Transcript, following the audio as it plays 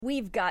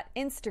we've got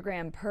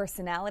Instagram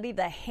personality,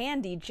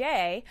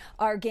 TheHandyJ,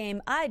 our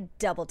game I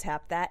Double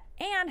Tap That,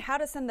 and how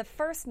to send the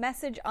first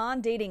message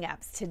on dating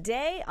apps.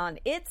 Today on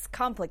It's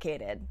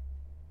Complicated.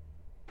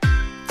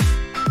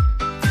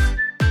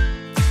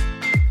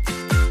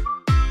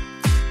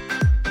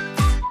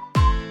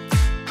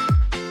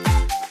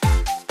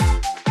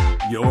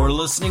 You're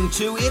listening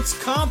to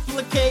It's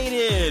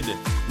Complicated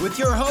with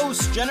your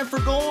hosts Jennifer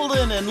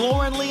Golden and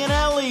Lauren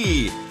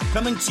Leonelli,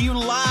 coming to you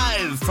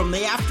live from the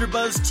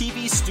AfterBuzz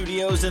TV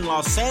studios in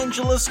Los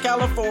Angeles,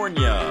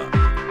 California.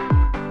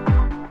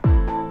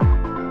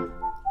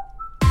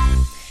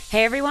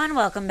 Hey everyone,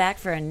 welcome back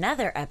for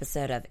another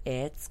episode of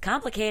It's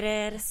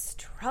Complicated.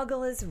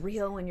 Struggle is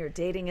real when you're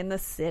dating in the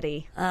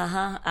city.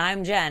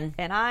 I'm Jen.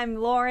 And I'm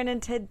Lauren,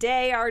 and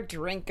today our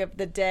drink of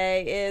the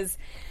day is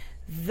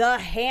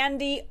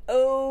TheHandyJ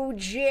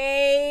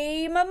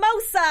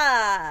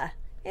Mimosa.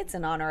 It's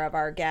in honor of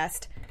our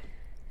guest.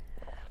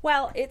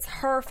 Well, it's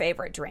her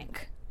favorite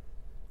drink.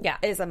 Yeah,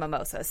 is a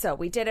mimosa. So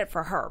we did it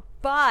for her.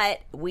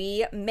 But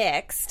we did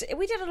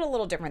it a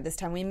little different this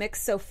time. We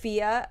mixed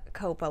Sofia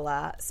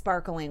Coppola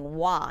sparkling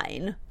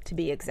wine, to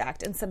be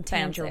exact, and some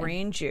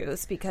tangerine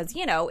juice because,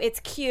 you know,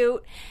 it's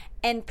cute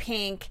and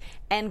pink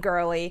and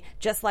girly,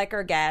 just like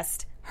our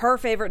guest. Her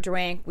favorite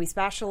drink. We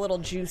splashed a little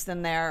juice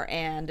in there,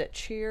 and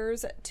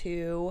cheers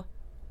to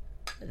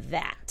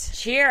that.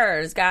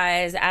 Cheers,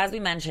 guys. As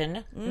we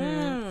mentioned,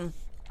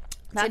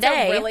 That's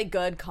today, a really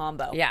good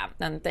combo. Yeah,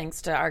 and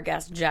thanks to our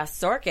guest, Jess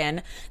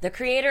Sorkin, the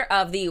creator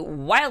of the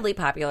wildly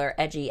popular,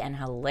 edgy, and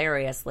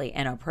hilariously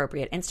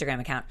inappropriate Instagram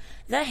account,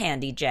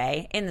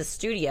 TheHandyJ, in the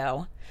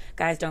studio.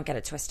 Guys, don't get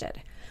it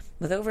twisted.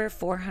 With over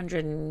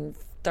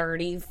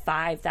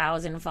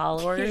 435,000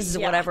 followers,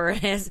 whatever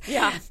it is.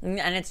 Yeah.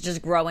 And it's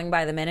just growing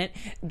by the minute.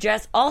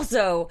 Jess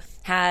also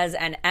has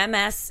an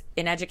MS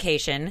in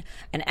education,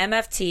 an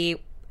MFT,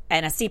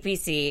 and a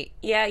CPC.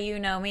 Yeah, you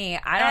know me.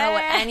 I don't know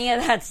what any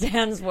of that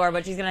stands for,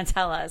 but she's going to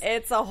tell us.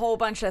 It's a whole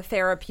bunch of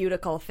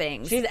therapeutical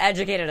things. She's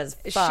educated as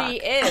fuck. She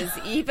is,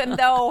 even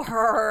though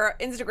her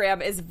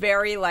Instagram is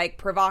very, like,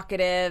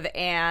 provocative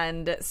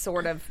and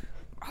sort of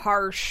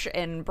harsh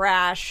and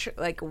brash,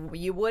 like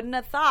you wouldn't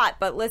have thought.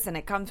 But listen,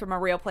 it comes from a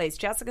real place.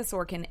 Jessica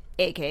Sorkin,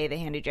 aka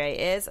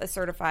TheHandyJ, is a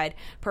certified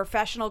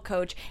professional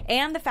coach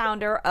and the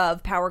founder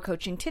of Power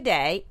Coaching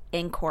Today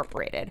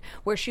Incorporated,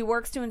 where she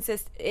works to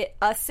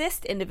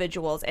assist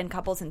individuals and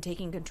couples in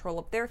taking control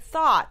of their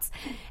thoughts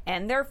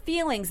and their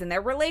feelings and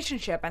their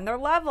relationship and their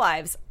love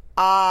lives.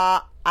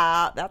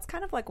 That's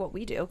kind of like what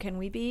we do. Can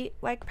we be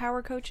like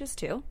power coaches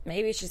too?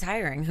 Maybe she's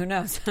hiring. Who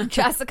knows?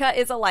 Jessica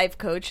is a life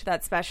coach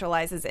that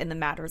specializes in the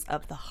matters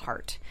of the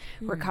heart,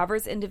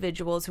 recovers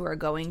individuals who are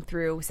going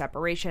through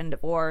separation,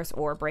 divorce,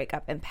 or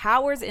breakup,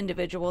 empowers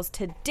individuals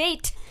to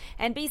date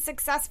and be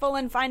successful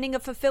in finding a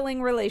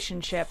fulfilling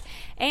relationship,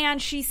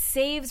 and she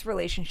saves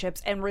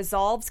relationships and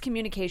resolves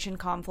communication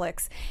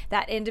conflicts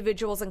that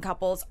individuals and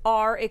couples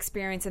are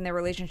experiencing in their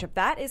relationship.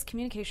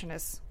 Communication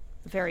is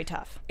very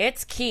tough.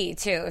 It's key,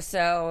 too.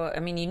 So, I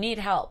mean, you need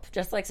help.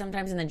 Just like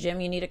sometimes in the gym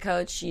you need a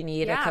coach, you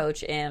need a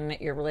coach in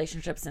your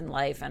relationships in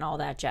life and all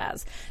that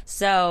jazz.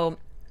 So,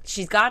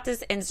 she's got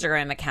this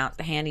Instagram account,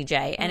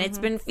 TheHandyJ, and it's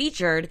been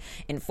featured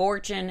in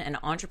Fortune and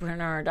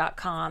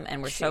Entrepreneur.com,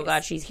 and we're so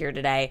glad she's here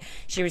today.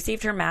 She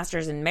received her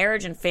master's in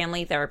marriage and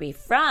family therapy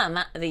from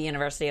the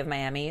University of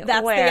Miami.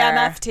 That's the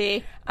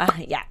MFT.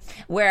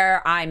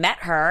 Where I met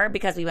her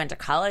because we went to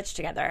college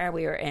together.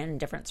 We were in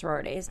different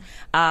sororities.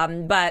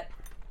 But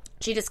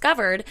she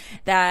discovered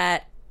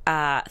that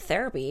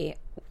the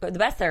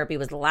best therapy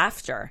was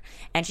laughter.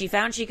 And she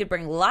found she could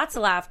bring lots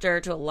of laughter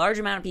to a large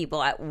amount of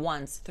people at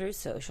once through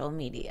social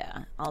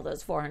media. All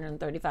those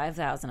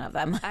 435,000 of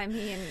them. I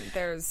mean,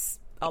 there's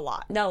a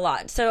lot. A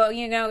lot. So,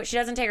 you know, she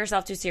doesn't take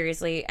herself too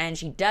seriously, and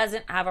she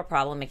doesn't have a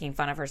problem making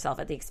fun of herself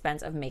at the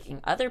expense of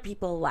making other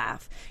people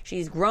laugh.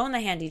 She's grown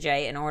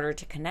TheHandyJ in order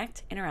to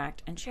connect,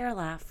 interact, and share a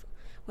laugh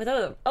with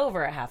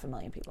over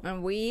 500,000 people.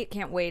 And we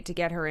can't wait to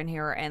get her in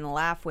here and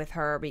laugh with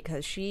her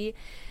because she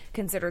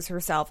considers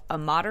herself a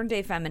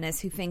modern-day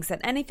feminist who thinks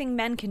that anything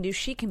men can do,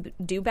 she can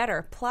do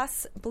better,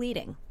 plus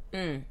bleeding.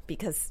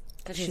 Because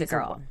she's a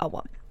girl. A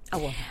woman.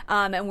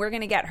 And we're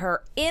going to get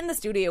her in the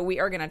studio. We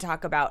are going to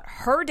talk about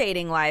her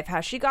dating life,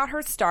 how she got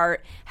her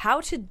start,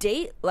 how to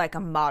date like a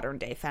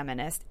modern-day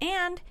feminist,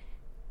 and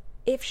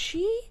if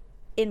she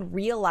in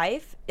real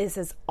life is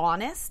as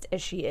honest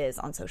as she is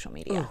on social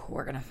media. Ooh,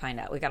 we're going to find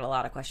out. We got a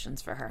lot of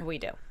questions for her. We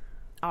do.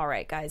 All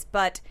right, guys.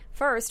 But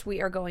first,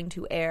 we are going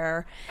to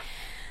air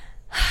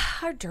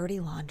our dirty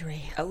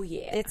laundry. Oh,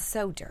 yeah. It's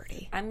so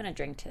dirty. I'm going to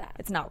drink to that.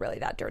 It's not really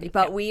that dirty,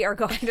 but we are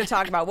going to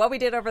talk about what we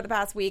did over the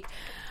past week.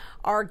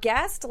 Our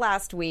guest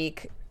last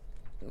week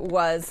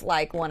was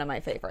like one of my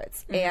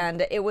favorites.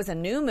 And it was a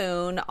new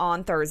moon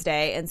on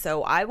Thursday, and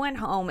so I went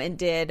home and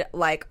did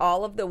like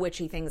all of the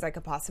witchy things I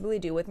could possibly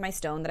do with my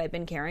stone that I've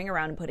been carrying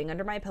around and putting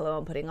under my pillow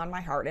and putting on my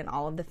heart and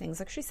all of the things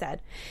like she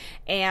said.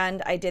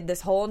 And I did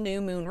this whole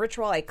new moon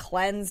ritual. I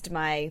cleansed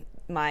my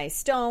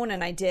stone,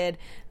 and I did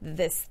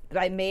this.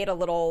 I made a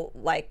little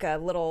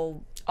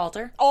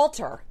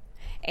altar.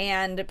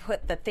 and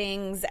put the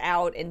things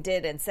out and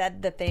did and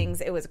said the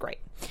things. It was great.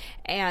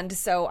 And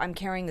so I'm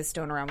carrying this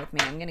stone around with me.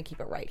 I'm going to keep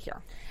it right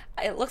here.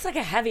 It looks like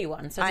a heavy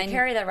one, so to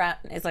carry that around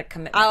is like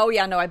commitment. Oh,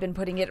 yeah, no, I've been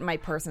putting it in my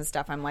purse and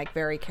stuff. I'm, like,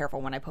 very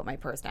careful when I put my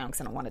purse down because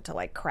I don't want it to,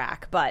 like,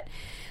 crack. But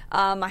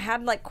I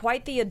had, like,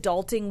 quite the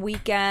adulting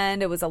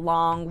weekend. It was a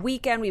long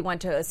weekend. We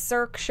went to a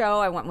Cirque show.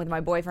 I went with my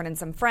boyfriend and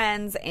some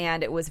friends,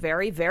 and it was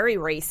very, very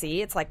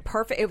racy. It's, like,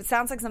 perfect. It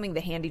sounds like something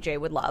TheHandyJ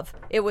would love.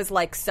 It was,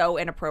 like, so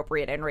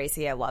inappropriate and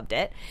racy. I loved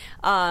it.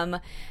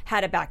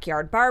 Had a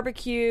backyard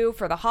barbecue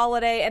for the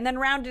holiday, and then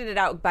rounded it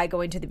out by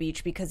going to the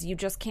beach because you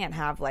just can't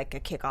have, like, a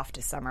kickoff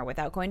to summer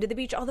without going to the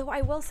beach. Although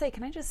I will say,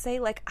 can I just say,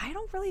 like, I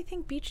don't really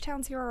think beach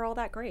towns here are all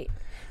that great.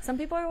 Some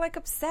people are, like,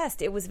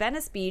 obsessed. It was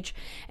Venice Beach,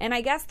 and I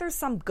guess there's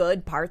some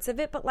good parts of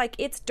it, but, like,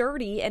 it's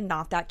dirty and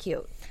not that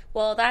cute.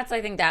 Well, that's,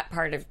 I think, that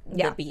part of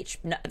the beach.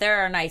 No,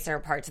 there are nicer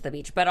parts of the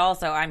beach, but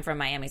also I'm from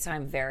Miami, so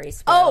I'm very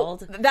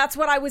spoiled. Oh, that's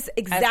what I was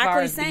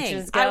exactly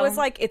saying. I was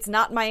like, it's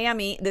not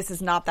Miami. This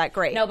is not that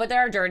great. No, but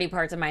there are dirty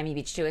parts of Miami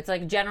Beach, too. It's,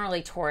 like,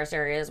 generally tourist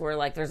areas where,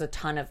 like, there's a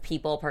ton of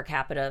people per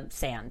capita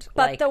sand.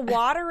 But like, the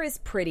water is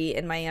pretty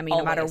in Miami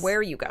no matter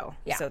where you go.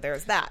 Yeah. So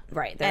there's that.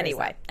 Right.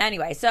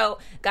 Anyway, so,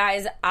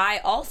 guys, I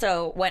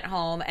also went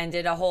home and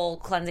did a whole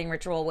cleansing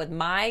ritual with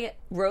my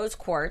rose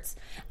quartz.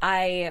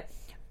 I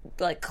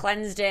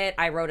cleansed it.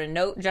 I wrote a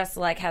note just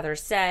like Heather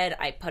said.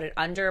 I put it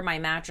under my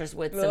mattress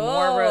with some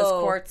more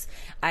rose quartz.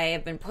 I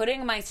have been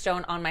putting my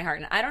stone on my heart,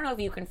 and I don't know if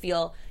you can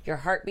feel your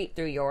heartbeat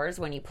through yours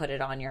when you put it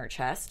on your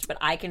chest, but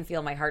I can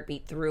feel my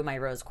heartbeat through my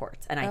rose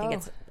quartz, and I think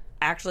it's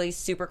actually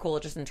super cool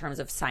just in terms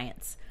of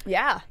science.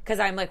 Yeah. Because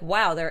I'm like,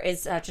 wow, there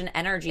is such an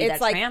energy that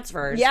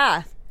transfers.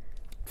 Yeah.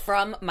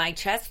 From my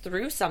chest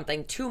through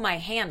something to my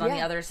hand on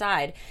the other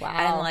side. Wow.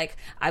 And, like,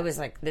 I was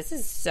like, this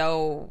is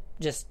so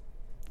just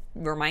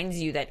reminds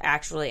you that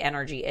actually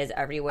energy is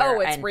everywhere. Oh,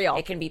 it's and real.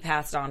 It can be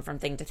passed on from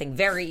thing to thing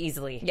very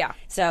easily. Yeah.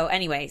 So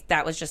anyway,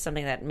 that was just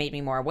something that made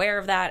me more aware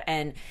of that.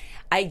 And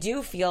I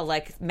do feel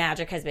like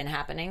magic has been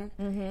happening.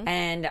 Mm-hmm.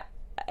 And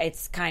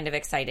it's kind of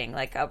exciting.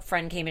 Like, a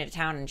friend came into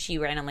town and she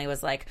randomly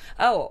was like,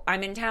 oh,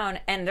 I'm in town,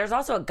 and there's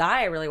also a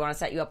guy I really want to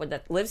set you up with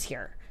that lives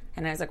here.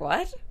 And I was like,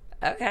 what?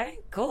 Okay,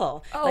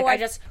 cool. Oh, I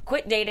just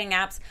quit dating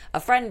apps. A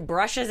friend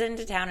brushes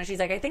into town and she's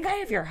like, I think I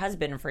have your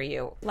husband for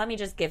you. Let me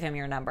just give him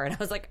your number. And I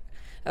was like,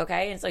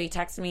 okay. And so he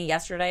texted me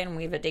yesterday and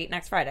we have a date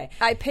next Friday.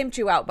 I pimped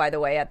you out, by the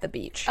way, at the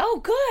beach. Oh,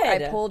 good.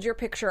 I pulled your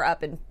picture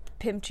up and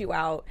pimped you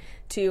out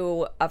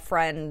to a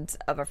friend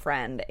of a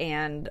friend,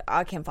 and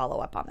I can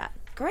follow up on that.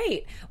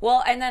 Great.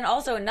 Well, and then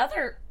also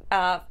another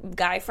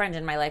guy friend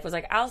in my life was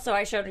like, also,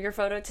 I showed your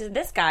photo to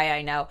this guy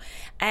I know.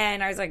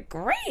 And I was like,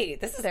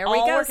 great. This is there all we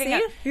go. working See?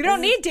 out. You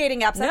don't need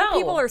dating apps. No. Other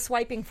people are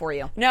swiping for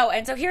you. No,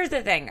 and so here's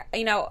the thing.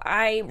 You know,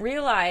 I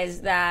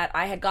realized that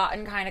I had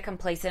gotten kind of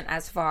complacent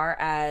as far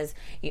as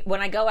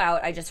when I go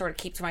out, I just sort of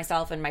keep to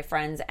myself and my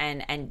friends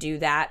and do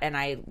that. And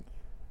I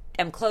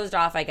am closed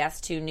off, I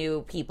guess, to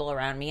new people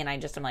around me, and I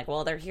just am like,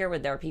 well, they're here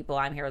with their people,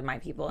 I'm here with my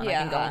people, and I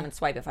can go home and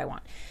swipe if I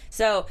want.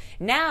 So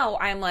now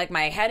I'm like,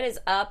 my head is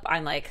up,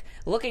 I'm like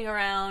looking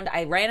around.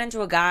 I ran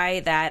into a guy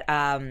that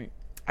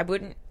I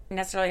wouldn't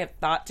necessarily have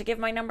thought to give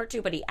my number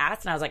to, but he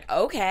asked, and I was like,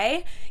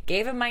 okay,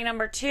 gave him my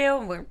number too,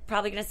 and we're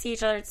probably going to see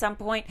each other at some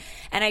point.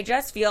 And I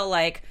just feel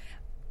like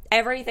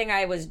everything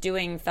I was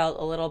doing felt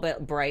a little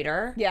bit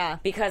brighter. Yeah.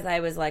 Because I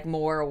was like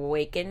more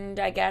awakened,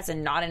 I guess,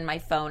 and not in my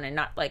phone and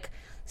not like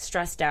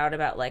stressed out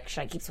about like,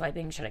 should I keep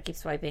swiping? Should I keep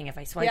swiping? If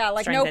I swipe, yeah,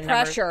 like no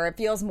pressure. Number. It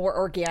feels more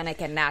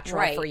organic and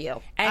natural for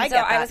you. And so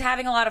I was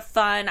having a lot of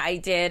fun. I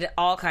did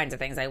all kinds of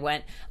things. I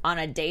went on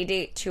a day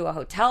date to a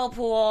hotel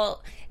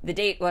pool. The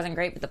date wasn't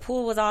great, but the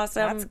pool was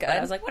awesome. That's good. But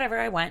I was like, whatever,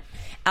 I went.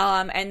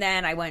 And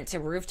then I went to a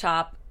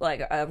rooftop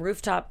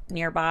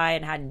nearby,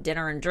 and had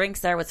dinner and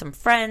drinks there with some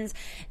friends.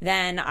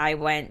 Then I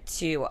went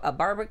to a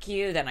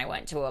barbecue. Then I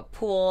went to a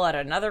pool at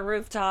another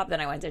rooftop.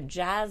 Then I went to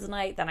jazz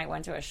night. Then I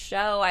went to a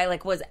show. I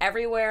was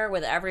everywhere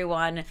with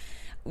everyone,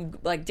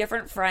 like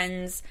different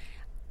friends.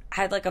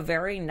 Had like a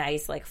very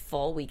nice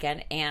full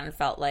weekend, and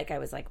felt like I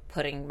was like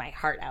putting my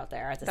heart out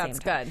there at the same time.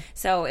 That's good.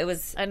 So it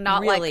was and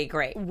not really like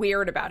great.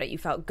 Weird about it. You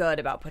felt good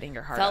about putting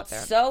your heart out there.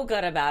 Felt so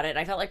good about it.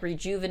 I felt like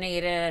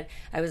rejuvenated.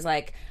 I was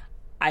like,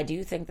 I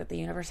do think that the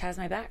universe has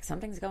my back.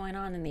 Something's going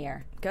on in the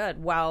air.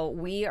 Good. Well,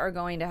 we are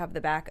going to have the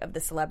back of the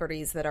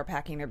celebrities that are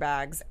packing their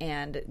bags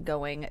and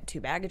going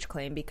to baggage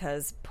claim,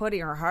 because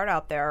putting her heart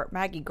out there,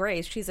 Maggie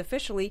Grace, she's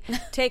officially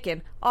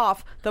taken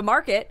off the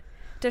market.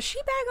 Does she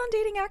bag on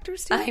dating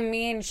actors too? I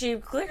mean, she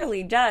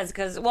clearly does,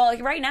 because, well,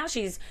 right now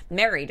she's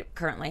married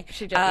currently.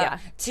 She does,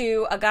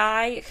 to a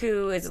guy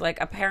who is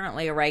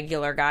apparently a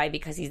regular guy,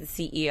 because he's the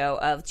CEO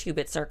of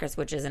 2-Bit Circus,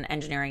 which is an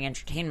engineering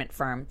entertainment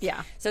firm.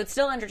 Yeah. So it's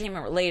still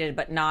entertainment related,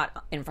 but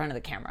not in front of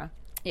the camera.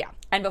 Yeah.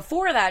 And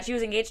before that, she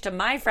was engaged to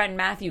my friend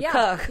Matthew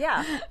Cook.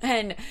 Yeah.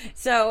 And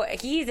so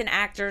he's an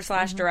actor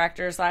 /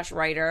 director /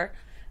 writer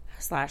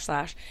 /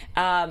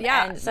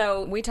 and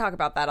so we talk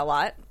about that a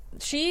lot.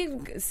 She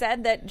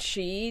said that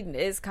she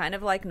is kind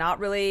of not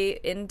really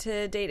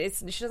into dating.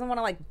 She doesn't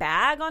want to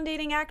bag on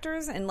dating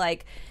actors, and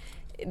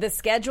the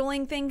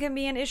scheduling thing can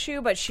be an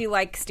issue, but she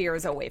like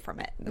steers away from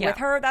it. Yeah. With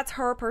her, that's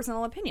her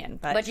personal opinion.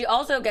 But she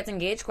also gets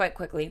engaged quite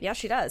quickly. Yeah,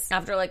 she does.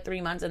 After like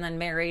 3 months and then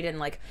married and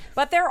like...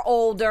 But they're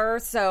older,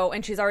 so,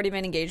 and she's already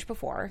been engaged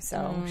before,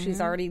 so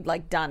she's already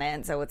like done it,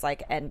 and so it's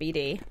like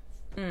NBD.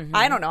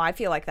 I don't know. I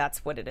feel like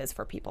that's what it is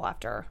for people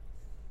after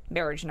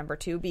marriage number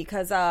 2,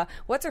 because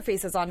what's her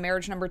face is on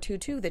marriage number 2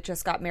 too, that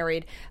just got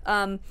married.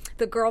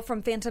 The girl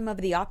from Phantom of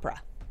the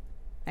Opera.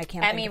 I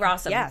can't. Emmy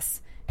Rossum.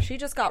 Yes. She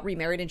just got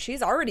remarried, and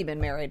she's already been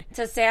married.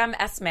 To Sam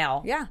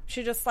Esmail. Yeah,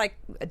 she just like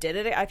did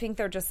it. I think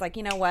they're just like,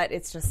 you know what?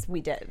 It's just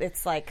we did.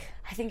 It's like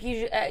I think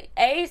you should,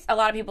 a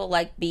lot of people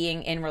like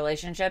being in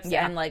relationships,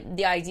 and like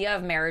the idea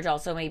of marriage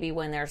also maybe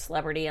when they're a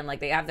celebrity and like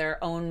they have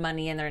their own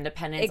money and their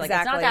independence. Exactly.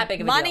 Like it's not that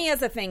big of a money deal.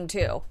 is a thing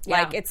too.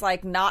 Yeah. Like it's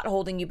like not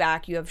holding you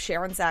back. You have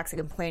Sharon Sachs who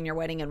can plan your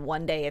wedding in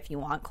one day if you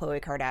want.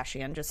 Khloe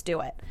Kardashian, just do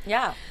it.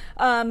 Yeah.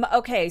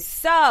 Okay,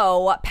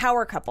 so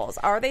power couples,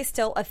 are they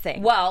still a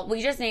thing? Well,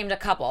 we just named a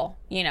couple,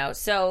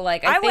 so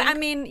like I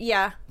mean,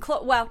 yeah.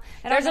 Well,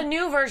 there's a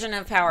new version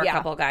of power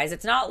couple, guys.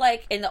 It's not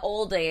like in the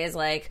old days,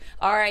 like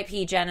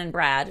R.I.P. Jen and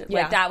Brad.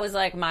 Yeah. Like that was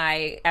like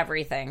my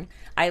everything.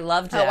 I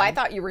loved them. Oh, I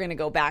thought you were going to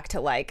go back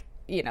to like,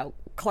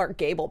 Clark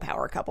Gable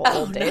power couple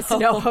old days.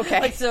 No,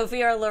 okay. Like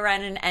Sophia or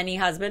Loren and any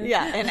husband.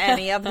 Yeah, and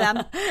any of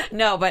them.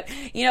 No, but,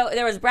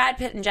 there was Brad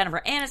Pitt and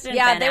Jennifer Aniston,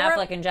 Yeah, Ben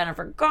Affleck and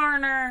Jennifer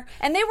Garner.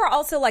 And they were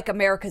also like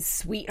America's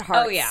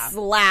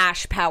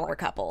sweethearts / power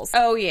couples.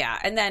 Oh, yeah.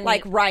 And then...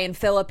 Like Ryan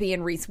Phillippe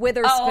and Reese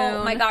Witherspoon.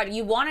 Oh, my God.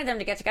 You wanted them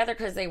to get together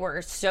because they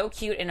were so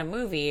cute in a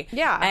movie.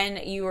 Yeah.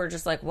 And you were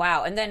just like,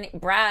 wow. And then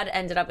Brad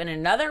ended up in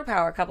another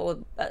power couple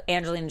with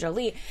Angelina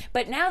Jolie.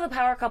 But now the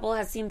power couple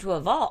has seemed to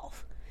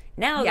evolve.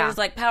 Now there's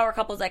like power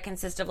couples that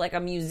consist of like a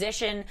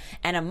musician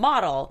and a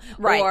model,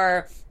 right,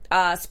 or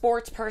a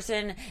sports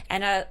person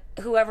and a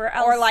whoever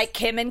else, or like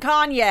Kim and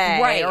Kanye,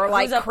 right, or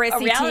like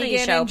Chrissy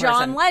Teigen and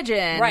John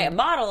Legend, right, a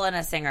model and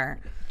a singer.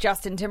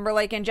 Justin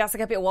Timberlake and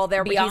Jessica Biel. Well,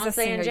 they're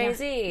Beyonce and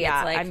Jay-Z.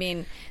 Yeah, it's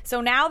like,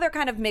 so now they're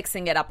kind of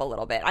mixing it up a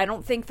little bit. I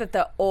don't think that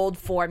the old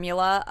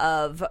formula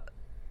of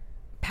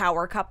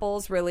power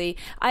couples really,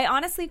 I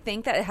honestly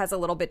think that it has a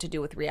little bit to do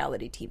with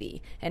reality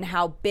TV and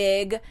how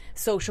big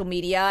social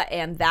media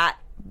and that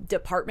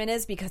department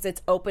is, because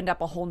it's opened up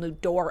a whole new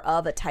door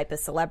of a type of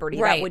celebrity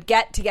that would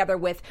get together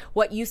with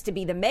what used to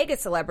be the mega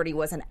celebrity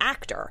was an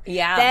actor,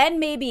 then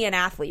maybe an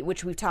athlete,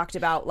 which we've talked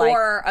about, like,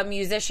 or a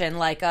musician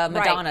like a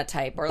Madonna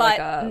type, or but like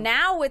a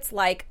now it's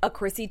like a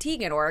Chrissy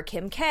Teigen or a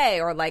Kim K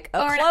or like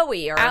a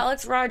Chloe or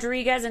Alex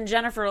Rodriguez and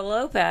Jennifer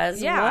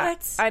Lopez.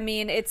 What? I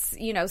mean, it's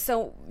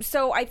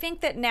so I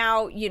think that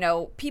now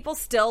people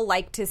still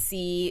like to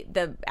see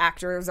the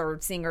actors or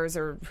singers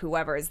or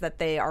whoever that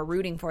they are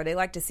rooting for. They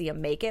like to see them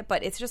make it,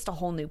 but it's just a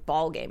whole new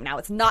ball game now.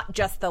 It's not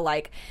just the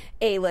like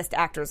A-list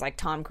actors like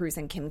Tom Cruise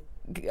and Kim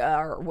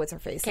or what's her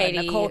face,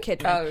 Nicole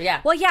Kidman. Oh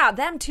yeah, well yeah,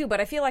 them too.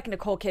 But I feel like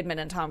Nicole Kidman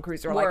and Tom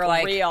Cruise are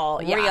like real.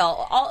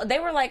 They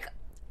were like.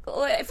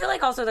 I feel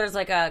like also there's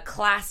like a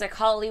classic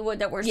Hollywood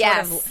that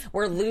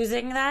we're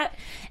losing that,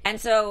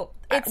 and so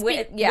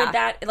with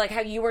that, like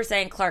how you were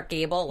saying Clark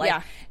Gable,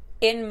 like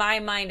in my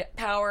mind,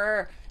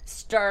 power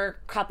star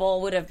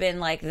couple would have been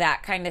like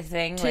that kind of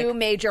thing. Two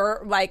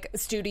major like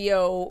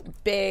studio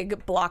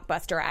big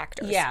blockbuster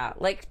actors. Yeah,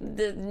 like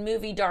the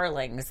movie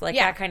Darlings, like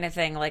that kind of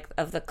thing, like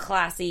of the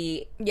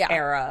classy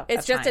era.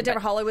 It's just a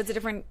different Hollywood's a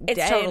different day.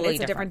 It's totally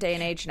a different day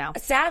and age now.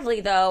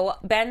 Sadly though,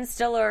 Ben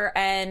Stiller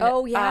and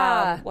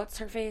what's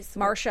her face?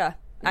 Marsha.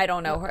 I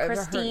don't know her.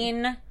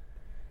 Christine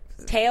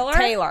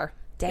Taylor.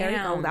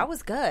 Damn. Oh, that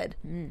was good.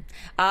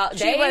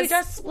 They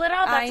just split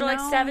up after like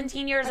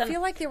 17 years. I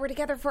feel like they were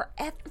together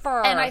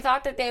forever. And I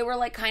thought that they were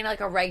like kind of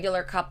like a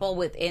regular couple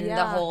within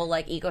the whole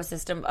like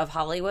ecosystem of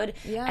Hollywood.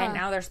 Yeah. And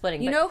now they're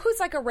splitting. You know who's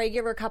like a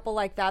regular couple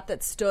like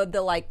that stood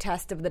the like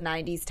test of the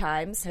 90s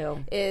times? Who?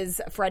 Is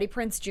Freddie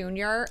Prinze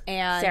Jr.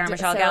 and Sarah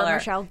Michelle Gellar.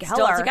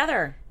 Still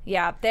together.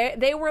 Yeah,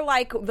 they were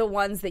like the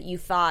ones that you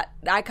thought.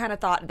 I kind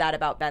of thought that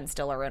about Ben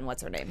Stiller and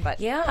what's her name,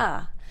 but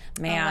yeah.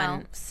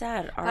 Man,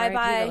 sad.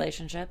 R.I.P.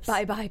 relationships.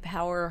 Bye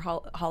power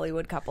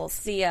Hollywood couples.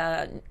 See,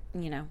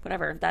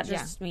 whatever. That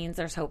just means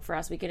there's hope for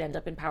us. We could end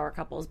up in power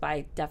couples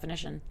by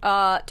definition.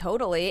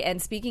 Totally.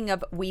 And speaking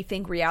of, we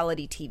think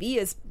reality TV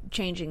is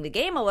changing the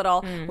game a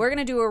little. We're going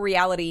to do a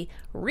reality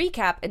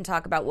recap and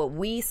talk about what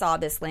we saw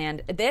this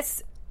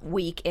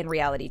week in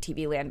reality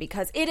TV land,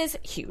 because it is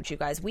huge, you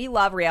guys. We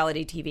love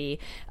reality TV.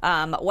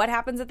 What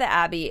happens at the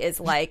Abbey is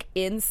like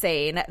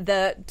insane.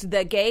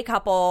 The gay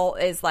couple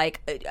is like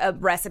a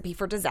recipe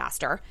for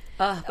disaster.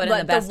 But in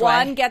the best the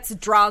one way. gets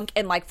drunk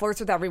and like flirts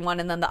with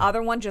everyone, and then the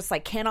other one just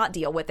like cannot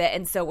deal with it,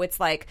 and so it's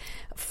like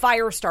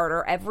fire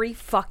starter every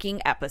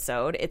fucking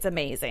episode. It's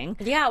amazing.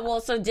 Yeah. Well,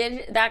 so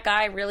did that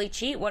guy really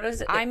cheat? What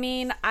is it? I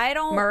mean, I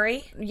don't.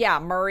 Murray. Yeah,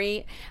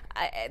 Murray.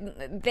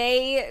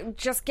 they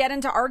just get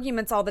into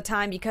arguments all the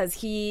time because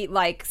he,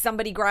 like,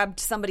 somebody grabbed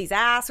somebody's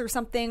ass or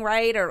something,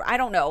 right? Or I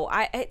don't know.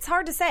 It's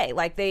hard to say.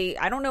 Like,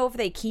 I don't know if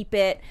they keep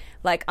it,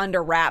 like,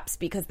 under wraps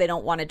because they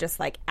don't want to just,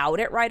 like, out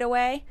it right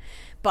away.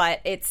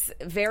 But it's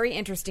very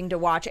interesting to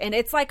watch. And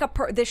it's like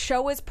this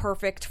show is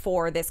perfect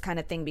for this kind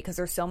of thing because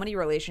there's so many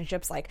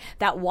relationships. Like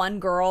that one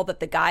girl that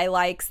the guy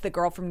likes, the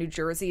girl from New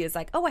Jersey, is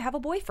like, oh, I have a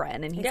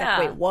boyfriend. And he's like,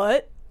 wait,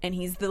 what? And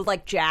he's the,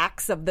 like,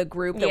 Jax of the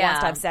group that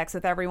wants to have sex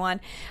with everyone.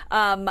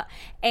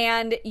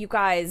 And you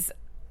guys,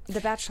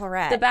 The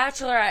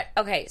Bachelorette.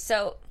 Okay,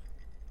 so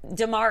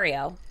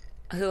DeMario,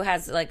 who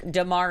has, like,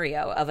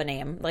 DeMario of a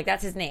name. Like,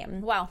 that's his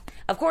name. Wow.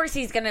 Of course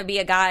he's going to be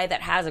a guy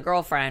that has a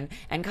girlfriend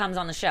and comes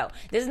on the show.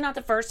 This is not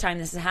the first time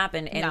this has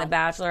happened in the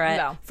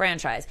Bachelorette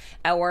franchise.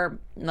 Or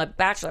The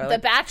Bachelor. The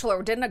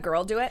Bachelor. Didn't a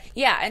girl do it?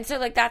 Yeah, and so,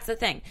 like, that's the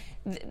thing.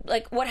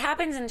 Like, what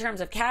happens in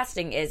terms of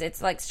casting is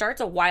it's, like,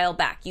 starts a while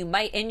back. You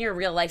might, in your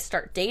real life,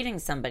 start dating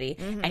somebody,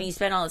 and you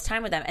spend all this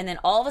time with them, and then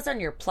all of a sudden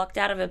you're plucked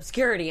out of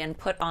obscurity and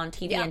put on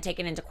TV and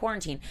taken into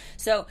quarantine.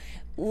 So,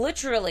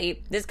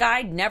 literally, this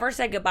guy never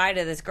said goodbye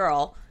to this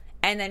girl,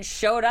 and then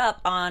showed up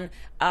on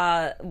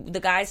the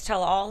Guys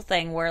Tell All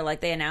thing where,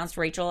 like, they announced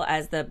Rachel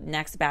as the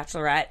next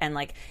Bachelorette, and,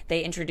 like,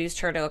 they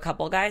introduced her to a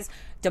couple guys.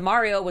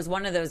 DeMario was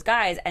one of those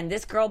guys, and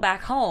this girl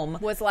back home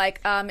was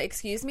like,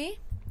 excuse me?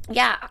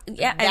 Yeah.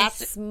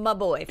 That's my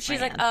boyfriend. She's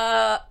like,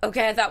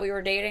 okay, I thought we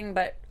were dating,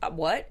 but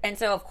what? And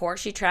so, of course,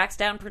 she tracks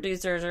down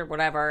producers or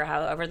whatever,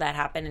 however that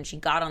happened, and she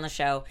got on the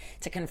show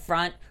to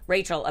confront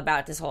Rachel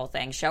about this whole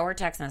thing, show her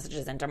text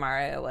messages, and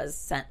DeMario was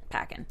sent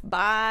packing.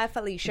 Bye,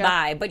 Felicia.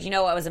 Bye. But you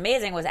know what was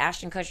amazing was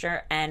Ashton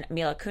Kutcher and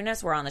Mila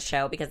Kunis were on the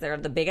show because they're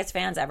the biggest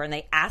fans ever, and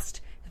they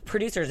asked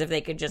producers if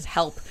they could just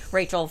help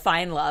Rachel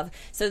find love.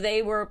 So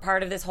they were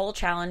part of this whole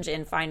challenge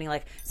in finding,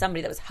 like,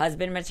 somebody that was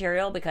husband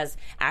material because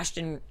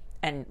Ashton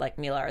and, like,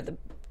 Mila are the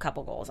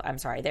couple goals. I'm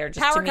sorry. They're just,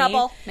 power to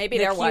couple. me, Maybe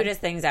the they're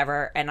cutest things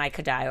ever, and I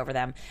could die over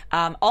them.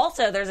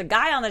 Also, there's a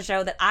guy on the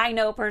show that I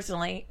know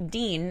personally,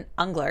 Dean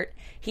Unglert.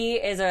 He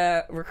is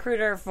a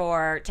recruiter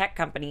for tech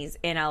companies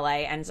in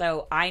LA, and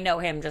so I know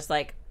him just,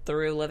 like,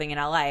 through living in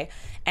LA,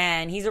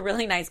 and he's a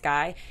really nice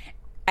guy.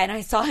 And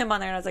I saw him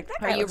on there, and I was like, that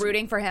guy Are you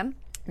rooting for him?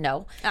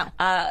 No.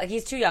 Oh.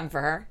 He's too young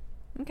for her.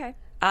 Okay.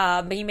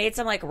 But he made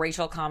some, like,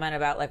 racial comment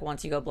about, like,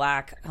 once you go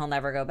black, he'll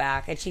never go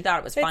back. And she thought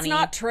it was funny. It's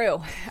not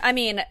true. I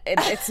mean,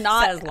 it's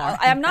not.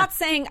 I'm not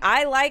saying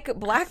I like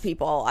black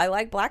people. I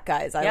like black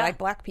guys. I like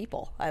black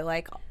people. I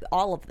like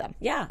all of them.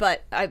 Yeah.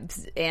 But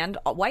and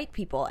white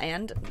people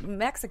and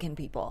Mexican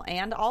people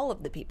and all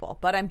of the people.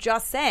 But I'm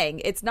just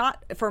saying it's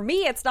not, for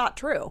me, it's not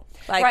true.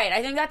 Like, right.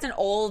 I think that's an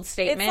old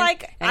statement. It's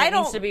like, and it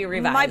needs to be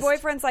revised. My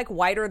boyfriend's, like,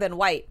 whiter than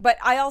white. But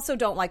I also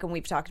don't like, when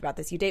we've talked about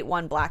this, you date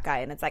one black guy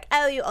and it's like,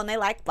 oh, you only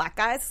like black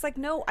guys? It's like,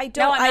 no, I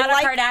don't. No, I'm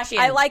not a Kardashian.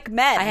 I like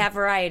men. I have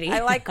variety.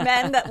 I like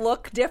men that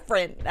look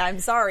different. I'm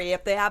sorry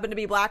if they happen to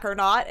be black or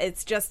not.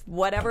 It's just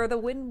whatever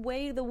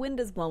way the wind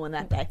is blowing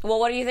that day. Well,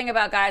 what do you think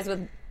about guys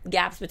with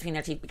gaps between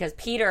their teeth? Because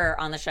Peter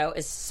on the show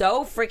is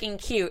so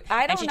freaking cute.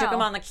 And she took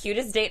him on the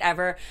cutest date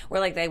ever where,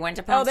 like, they went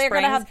to Palm Springs. Oh,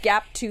 they're going to have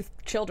gap-toothed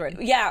children.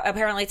 Yeah,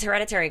 apparently it's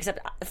hereditary. Except,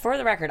 for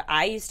the record,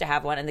 I used to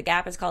have one, and the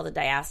gap is called a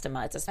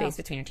diastema. It's a space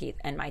between your teeth,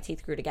 and my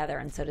teeth grew together,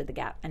 and so did the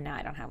gap, and now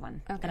I don't have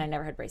one. Okay. And I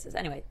never had braces.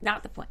 Anyway,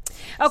 not the point.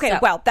 Okay,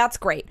 well, that's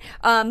great.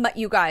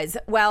 You guys,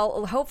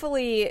 well,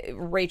 hopefully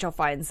Rachel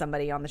finds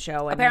somebody on the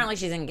show. And apparently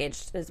she's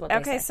engaged, is what they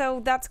say. Okay,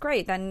 so that's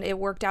great. Then it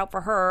worked out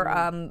for her.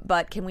 Mm-hmm.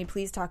 But can we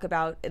please talk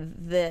about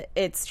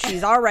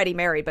she's already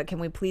married, but can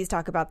we please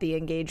talk about the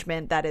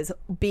engagement that is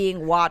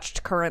being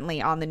watched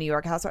currently on the New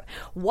York Housewives?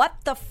 What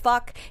the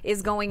fuck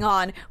is going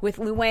on with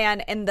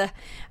Luann and the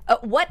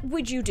what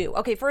would you do?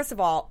 Okay, first of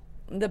all,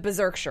 the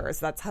Berserkshires,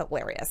 that's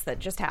hilarious. That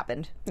just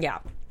happened. Yeah.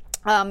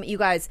 You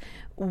guys,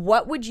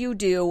 what would you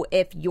do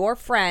if your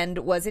friend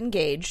was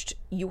engaged,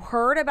 you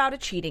heard about a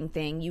cheating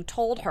thing, you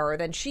told her,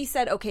 then she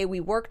said, okay, we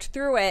worked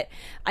through it,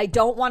 I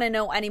don't want to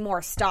know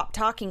anymore, stop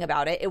talking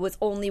about it, it was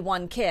only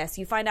one kiss,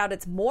 you find out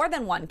it's more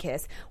than one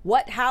kiss,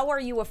 how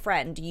are you a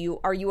friend?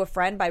 Are you a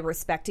friend by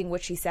respecting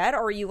what she said,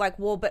 or are you like,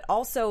 well, but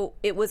also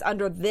it was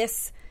under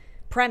this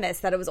premise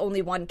that it was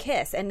only one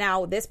kiss, and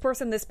now this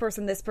person, and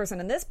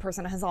this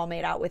person has all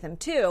made out with him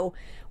too.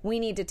 We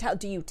need to tell.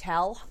 Do you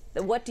tell?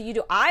 What do you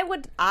do? I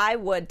would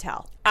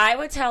tell. I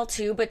would tell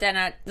too, but then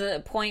at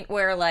the point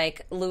where,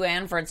 like,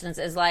 Luann, for instance,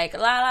 is like, la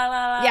la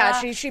la la.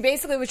 Yeah, she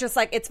basically was just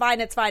like, it's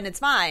fine, it's fine, it's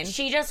fine.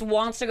 She just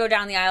wants to go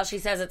down the aisle. She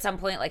says at some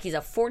point, like, he's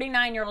a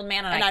 49-year-old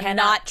man, and I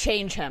cannot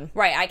change him.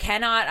 Right, I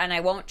cannot, and I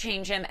won't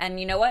change him. And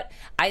you know what?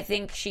 I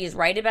think she's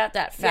right about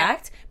that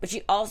fact, but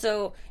she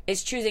also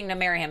is choosing to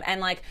marry him. And,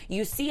 like,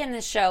 you see in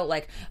this show,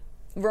 like,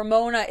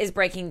 Ramona is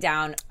breaking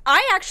down.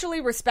 I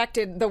actually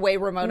respected the way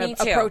Ramona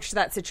approached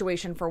that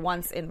situation for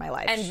once in my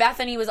life. And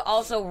Bethany was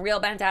also real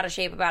bent out of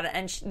shape about it.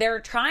 And they're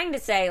trying to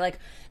say, like,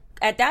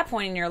 at that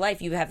point in your life,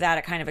 you have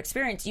that kind of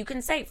experience. You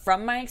can say,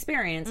 from my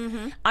experience,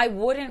 I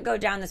wouldn't go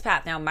down this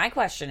path. Now, my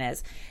question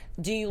is,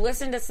 Do you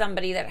listen to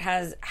somebody that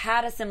has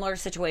had a similar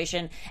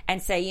situation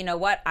and say, you know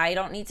what, I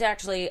don't need to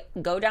actually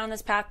go down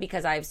this path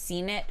because I've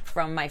seen it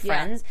from my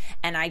friends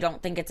and I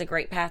don't think it's a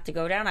great path to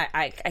go down.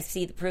 I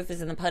see the proof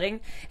is in the pudding.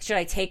 Should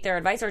I take their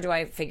advice or do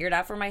I figure it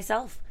out for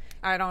myself?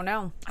 I don't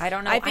know.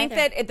 I think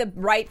that the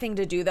right thing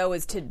to do, though,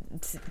 is to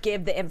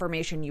give the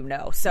information you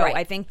know. So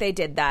I think they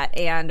did that.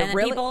 And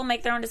really, people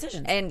make their own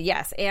decisions. And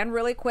yes, and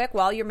really quick,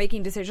 while you're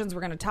making decisions, we're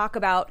going to talk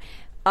about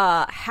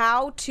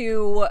how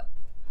to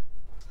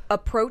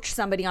approach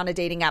somebody on a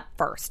dating app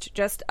first.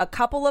 Just a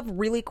couple of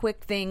really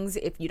quick things.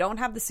 If you don't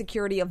have the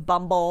security of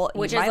Bumble,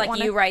 which is like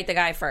you write the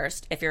guy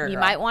first if you're a girl. You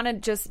might want to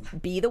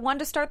just be the one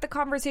to start the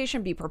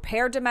conversation. Be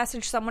prepared to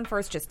message someone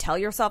first. Just tell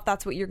yourself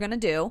that's what you're going to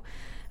do.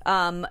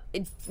 And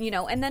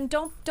then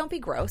don't be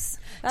gross.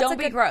 Don't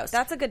be gross.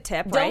 That's a good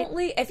tip, right?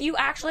 If you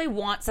actually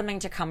want something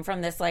to come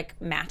from this like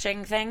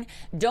matching thing,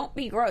 don't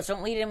be gross.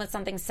 Don't lead in with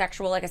something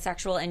sexual, like a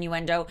sexual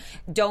innuendo.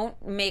 Don't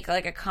make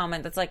like a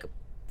comment that's like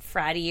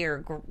fratty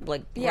or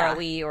like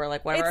growy or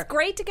like whatever. It's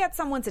great to get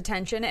someone's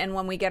attention, and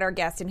when we get our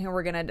guest in here,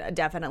 we're going to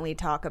definitely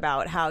talk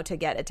about how to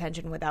get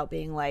attention without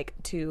being like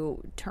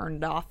too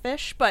turned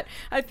off-ish. But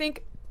I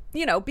think,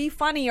 be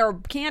funny or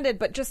candid,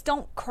 but just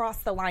don't cross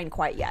the line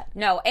quite yet.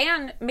 No,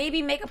 and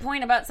maybe make a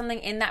point about something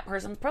in that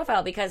person's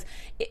profile because,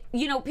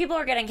 people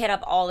are getting hit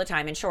up all the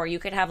time. And sure, you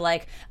could have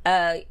like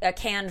a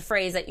canned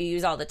phrase that you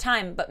use all the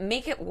time, but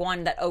make it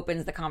one that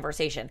opens the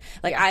conversation.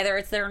 Like either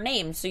it's their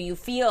name, so you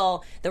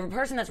feel the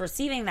person that's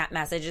receiving that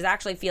message is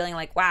actually feeling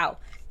like, wow,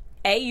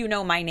 A, you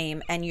know my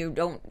name and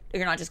you're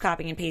not just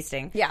copying and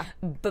pasting. Yeah.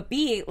 But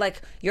B,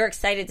 like you're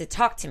excited to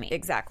talk to me.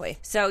 Exactly.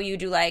 So you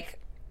do like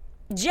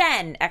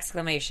Jen! !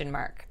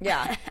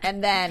 Yeah.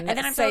 And then,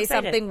 I'm say so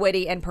something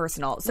witty and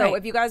personal. So Right.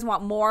 if you guys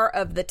want more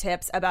of the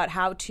tips about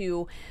how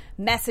to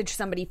message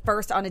somebody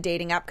first on a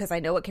dating app, because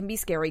I know it can be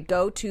scary,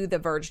 go to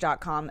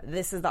TheVerge.com.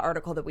 This is the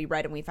article that we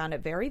read, and we found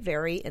it very,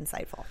 very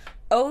insightful.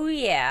 Oh,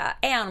 yeah.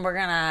 And we're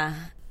going to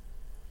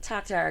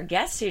talk to our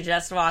guest who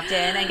just walked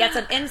in and get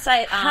some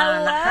insight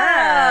on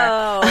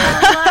her.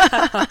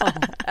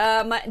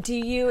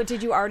 Hello.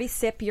 Did you already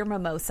sip your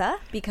mimosa?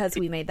 Because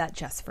we made that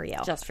just for you.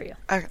 Just for you.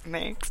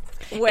 Thanks.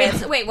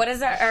 Wait, what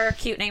is our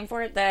cute name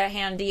for it? The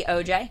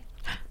TheHandyJ?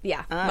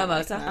 Yeah.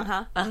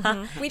 Mimosa.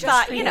 We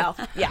thought,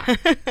 yeah.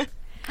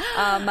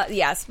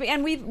 Yes,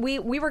 and we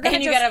were going to.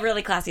 And you got a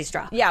really classy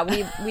straw. Yeah,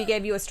 we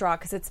gave you a straw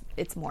because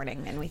it's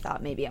morning, and we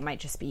thought maybe it might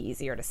just be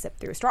easier to sip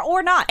through a straw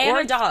or not, and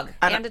or a dog,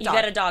 and a dog. You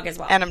got a dog as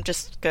well, And I'm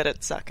just good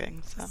at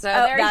sucking. So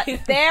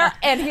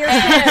And here she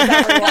is,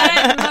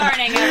 everyone. Good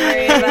morning,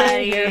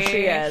 everybody. Here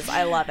she is.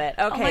 I love it.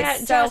 Okay, Oh my God,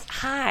 so Jess,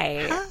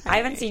 hi. I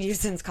haven't seen you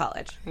since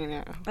college.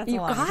 That's you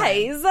a long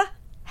guys, time.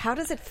 how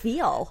does it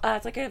feel?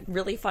 It's like a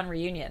really fun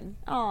reunion.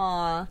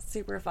 Aw,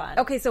 Super fun.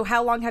 okay. So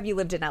how long have you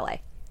lived in LA?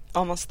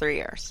 almost 3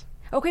 years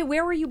Okay,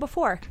 where were you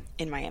before?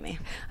 in Miami.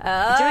 Doing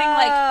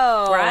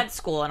like grad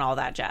school and all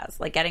that jazz,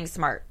 like getting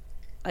smart.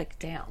 Like,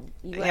 damn.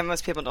 Yeah,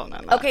 most people don't know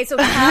that. Okay, so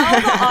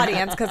tell the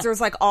audience, because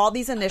there's like all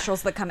these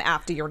initials that come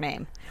after your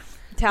name.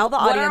 Tell the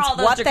What are audience all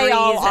those what they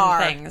all degrees and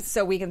are, things?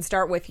 so we can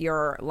start with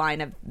your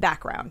line of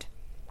background.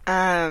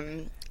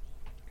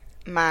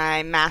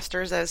 My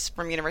master's is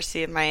from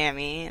University of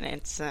Miami, and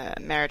it's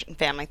marriage and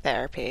family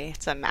therapy.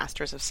 It's a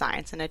master's of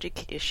science and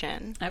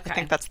education. Okay. I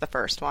think that's the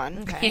first one.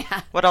 Okay.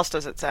 Yeah. What else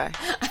does it say?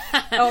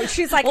 Oh,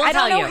 she's like, We'll I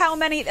don't tell know you. how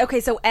many. Okay,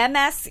 so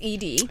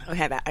MSED,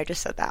 Okay, I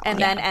just said that and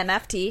one. then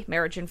MFT,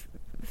 marriage and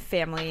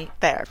family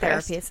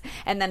Therapist.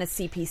 and then a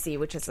CPC,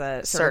 which is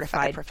a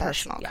Certified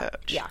professional yeah,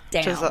 coach. Yeah.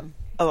 Which is Damn.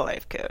 a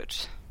life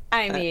coach.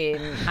 I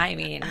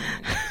mean,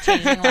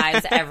 changing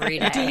lives every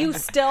day. do you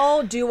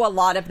still do a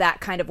lot of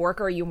that kind of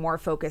work, or are you more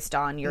focused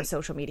on your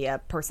social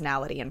media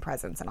personality and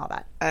presence and all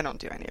that? I don't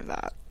do any of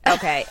that.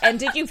 Okay. And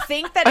did you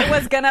think that it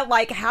was gonna,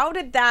 like, how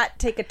did that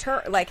take a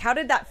turn? Like, how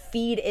did that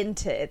feed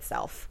into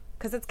itself?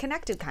 Because it's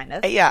connected, kind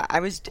of. Yeah, I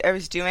was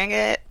doing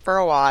it for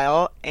a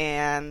while,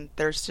 and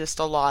there's just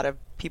a lot of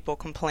people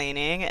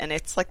complaining, and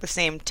it's like the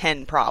same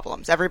 10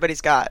 problems.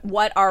 Everybody's got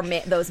What are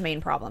those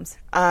main problems?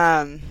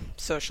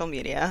 social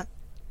media.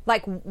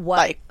 Like what?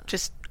 Like,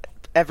 just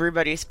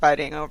everybody's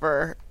fighting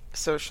over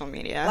social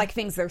media. Like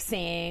things they're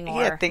seeing,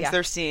 or things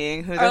they're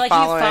seeing, who Or they're like you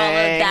following,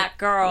 followed that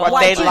girl. what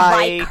Why'd they you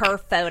like. her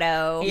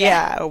photo?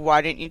 Yeah,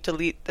 why didn't you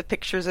delete the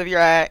pictures of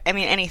your? I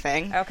mean,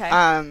 anything. Okay.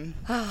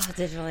 Oh,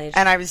 digital age.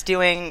 And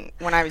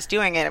when I was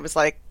doing it, it was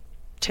like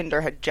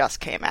Tinder had just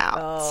came out,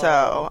 Oh.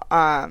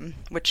 so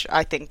which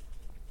I think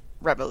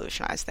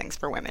revolutionized things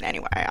for women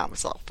anyway. I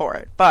was all for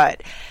it,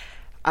 but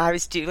I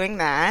was doing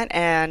that,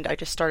 and I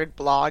just started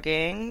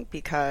blogging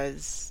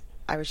because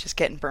I was just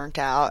getting burnt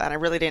out, and I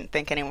really didn't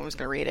think anyone was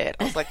going to read it.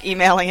 I was like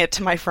emailing it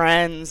to my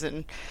friends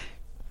and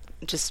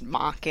just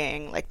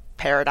mocking, like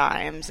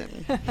paradigms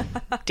and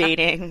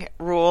dating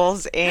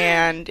rules,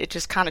 and it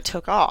just kind of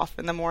took off.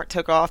 And the more it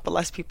took off, the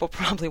less people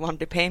probably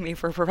wanted to pay me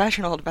for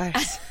professional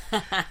advice.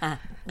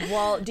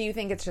 Well, do you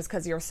think it's just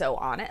because you're so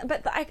honest?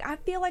 But I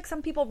feel like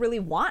some people really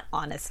want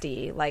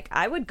honesty. Like,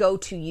 I would go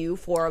to you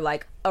for,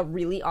 like, a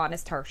really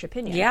honest, harsh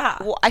opinion. Yeah.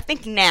 Well, I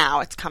think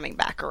now it's coming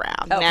back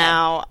around. Okay.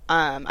 Now,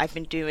 I've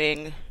been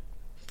doing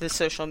the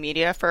social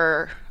media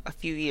for a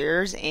few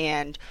years,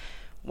 and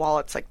while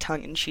it's like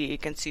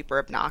tongue-in-cheek and super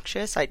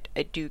obnoxious, I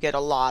do get a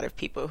lot of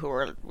people who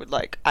would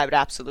like, I would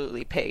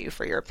absolutely pay you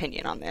for your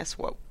opinion on this.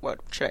 What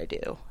should I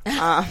do?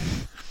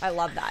 I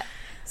love that.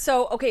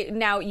 So, okay,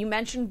 now you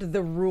mentioned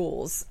the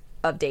rules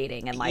of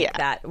dating and like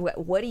that.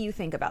 What do you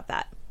think about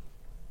that?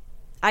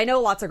 I know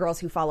lots of girls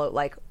who follow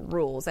like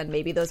rules, and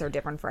maybe those are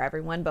different for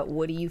everyone, but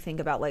what do you think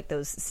about like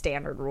those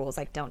standard rules,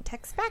 like don't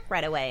text back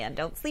right away and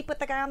don't sleep with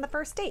the guy on the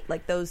first date,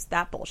 like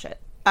that bullshit?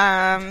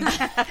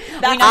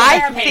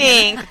 I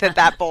think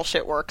that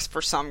bullshit works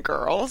for some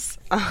girls,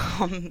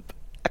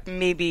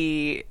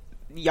 maybe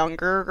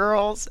younger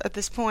girls at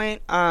this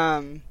point.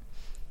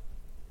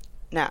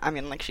 Now, I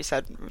mean, like she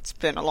said, it's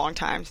been a long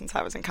time since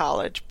I was in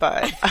college,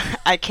 but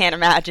I can't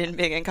imagine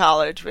being in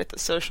college with the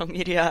social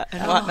media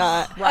and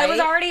whatnot. Right? It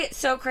was already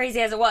so crazy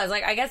as it was.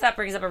 Like, I guess that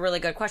brings up a really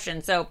good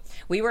question. So,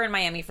 we were in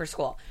Miami for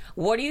school.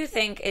 What do you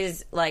think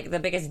is, like, the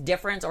biggest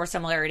difference or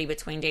similarity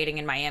between dating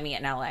in Miami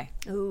and LA?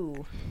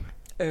 Ooh.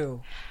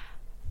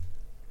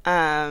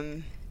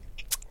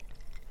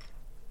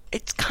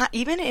 It's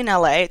even in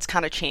LA, it's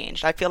kind of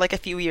changed. I feel like a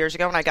few years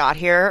ago when I got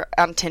here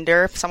on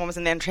Tinder, if someone was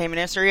in the entertainment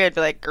industry, I'd be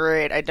like,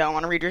 great, I don't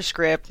want to read your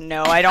script.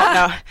 No, I don't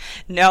know.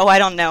 No, I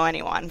don't know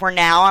anyone. Where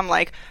now I'm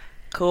like,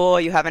 cool,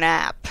 you have an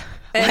app.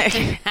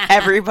 Like,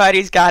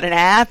 everybody's got an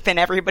app and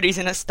everybody's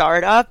in a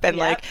startup, and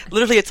like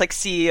literally it's like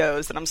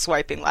CEOs that I'm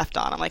swiping left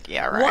on. I'm like,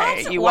 yeah,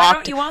 right. What? Why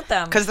don't you want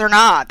them? Because they're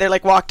not. They're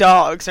like walk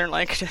dogs. They're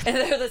like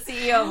they're the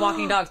CEO of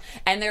Walking Dogs,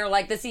 and they're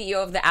like the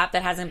CEO of the app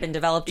that hasn't been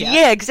developed yet.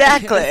 Yeah,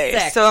 exactly.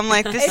 So I'm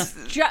like, this.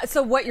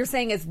 So what you're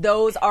saying is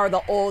those are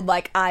the old,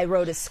 like, I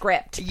wrote a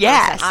script.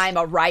 Yes, person. I'm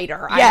a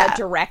writer. Yeah. I'm a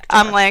director.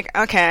 I'm like,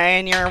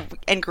 okay,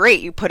 and great,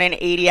 you put in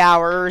 80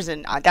 hours,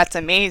 and that's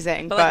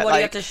amazing. But like, what do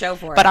you have to show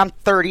for it? But I'm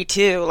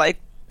 32. Like,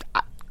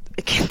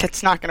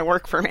 that's not going to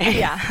work for me.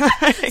 Yeah.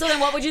 So then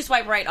what would you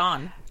swipe right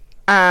on?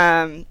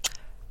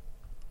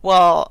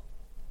 Well,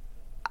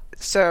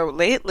 so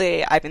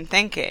lately I've been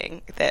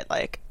thinking that,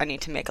 like, I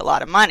need to make a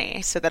lot of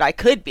money so that I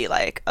could be,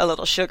 like, a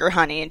little sugar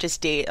honey and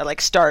just date a, like,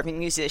 starving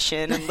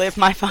musician and live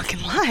my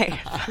fucking life.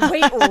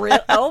 Wait, really?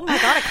 Oh my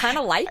God, I kind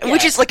of like it.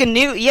 Which is, like,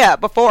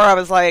 before I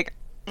was like,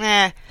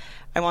 I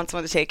want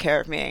someone to take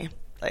care of me.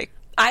 Like,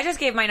 I just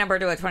gave my number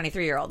to a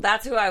 23-year-old.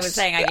 That's who I was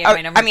saying I gave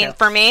my number to. I mean,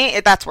 for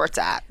me, that's where it's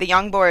at. The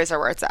young boys are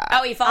where it's at.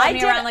 Oh, he followed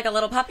me around like a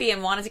little puppy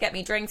and wanted to get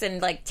me drinks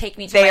and like take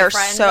me to my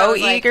friends. They are so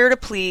eager to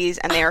please,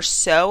 and they are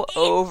so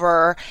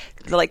over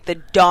like the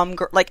dumb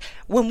girl. Like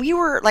when we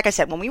were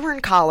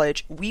in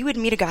college, we would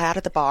meet a guy out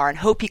at the bar and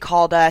hope he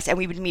called us, and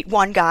we would meet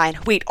one guy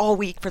and wait all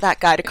week for that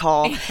guy to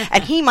call,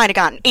 and he might have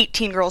gotten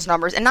 18 girls'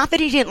 numbers, and not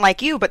that he didn't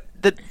like you, but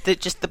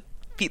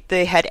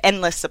they had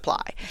endless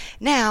supply.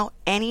 Now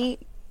any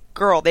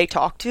girl they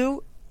talk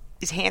to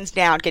is hands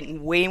down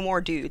getting way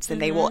more dudes than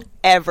they will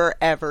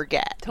ever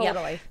get.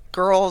 Totally.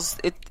 Girls,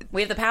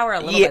 we have the power a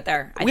little bit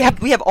there. We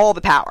have all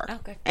the power.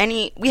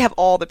 Okay. We have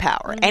all the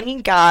power.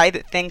 Any guy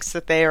that thinks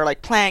that they are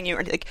like playing you,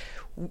 like,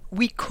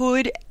 we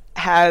could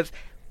have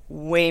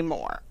way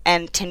more.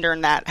 And Tinder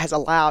and that has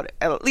allowed,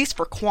 at least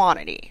for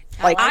quantity.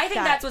 Like, I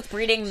think that's what's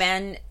breeding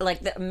men,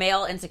 like the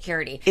male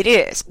insecurity. It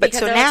is. But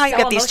so now you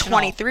got these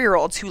emotional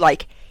 23-year-olds who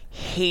like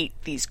hate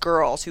these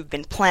girls who've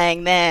been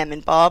playing them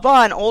and blah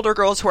blah, and older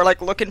girls who are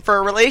like looking for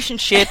a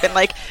relationship and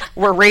like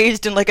were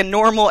raised in like a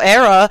normal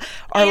era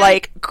are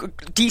like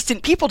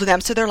decent people to them,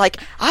 so they're like,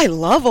 I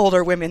love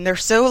older women, they're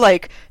so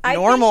like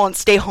normal and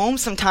stay home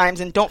sometimes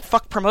and don't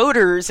fuck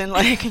promoters and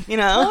like, you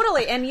know.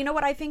 Totally. And you know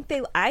what, I think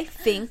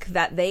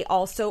that they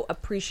also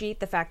appreciate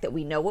the fact that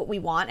we know what we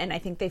want, and I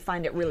think they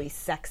find it really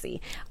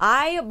sexy.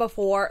 I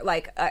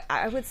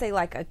would say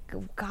like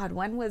God,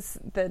 when was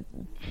the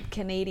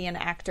Canadian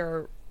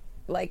actor,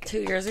 like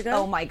 2 years ago?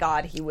 Oh my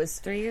God, he was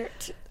 3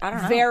 years. I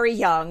don't know. Very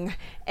young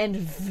and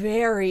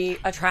very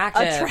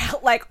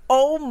attractive. Like,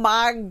 oh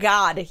my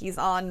God, he's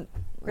on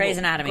Grey's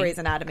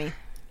Anatomy,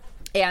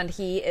 and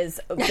he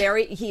is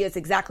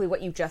exactly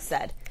what you just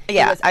said.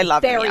 Yeah, I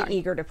love him. Very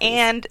eager to please.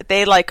 And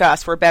they like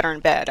us. We're better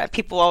in bed.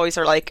 People always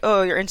are like,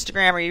 oh, your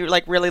Instagram, or you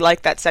like really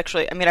like that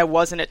sexually. I mean, I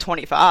wasn't at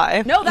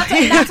 25. No, that's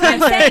what I'm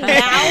saying.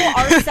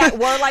 Now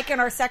we're like in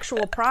our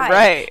sexual pride.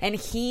 Right. And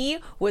he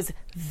was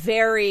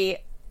very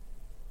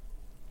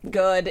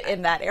good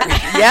in that area.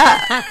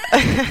 Yeah.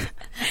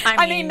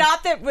 I mean,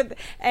 not that with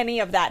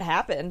any of that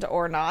happened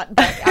or not,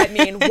 but I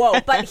mean,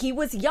 whoa. But he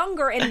was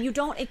younger, and you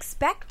don't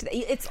expect.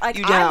 It's like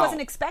I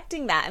wasn't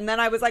expecting that, and then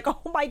I was like, oh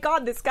my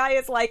God, this guy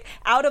is like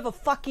out of a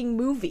fucking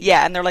movie.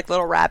 Yeah, and they're like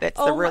little rabbits.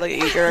 They're really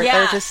eager. Yeah.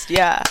 They're just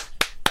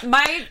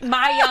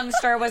my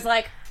youngster was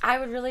like, I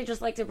would really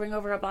just like to bring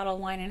over a bottle of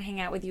wine and hang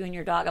out with you and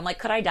your dog. I'm like,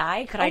 could I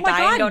die? Could I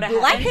die and go to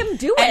heaven? Let him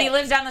do it. And he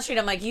lives down the street.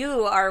 I'm like, you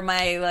are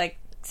my like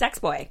sex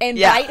boy.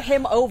 Invite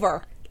him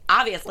over.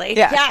 Obviously.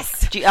 Yeah.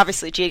 Yes.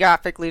 Obviously,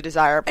 geographically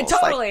desirable.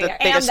 Totally. Like the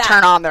And biggest that.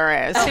 turn on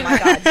there is. Oh my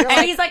God.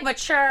 And he's like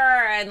mature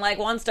and like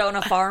wants to own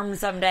a farm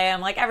someday.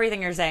 I'm like,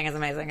 everything you're saying is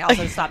amazing.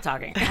 Also, stop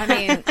talking. I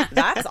mean,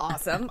 that's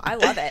awesome. I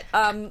love it.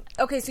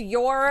 Okay, so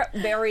you're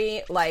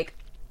very, like,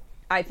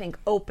 I think,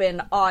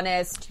 open,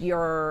 honest.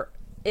 You're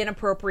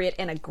inappropriate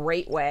in a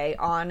great way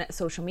on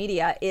social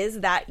media. Is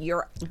that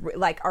you're,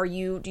 like,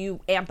 do you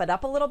amp it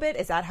up a little bit?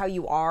 Is that how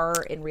you are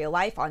in real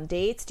life on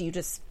dates? Do you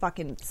just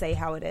fucking say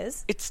how it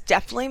is? It's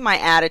definitely my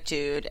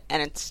attitude,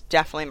 and it's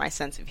definitely my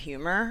sense of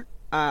humor.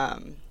 I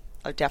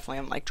definitely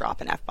am, like,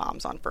 dropping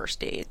F-bombs on first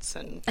dates,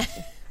 and...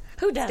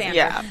 Who doesn't?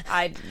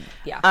 Standard.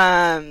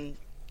 Yeah.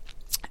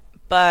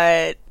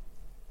 But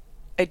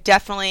I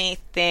definitely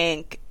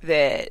think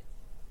that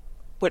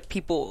what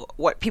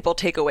people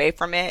take away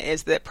from it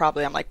is that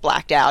probably I'm like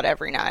blacked out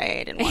every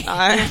night and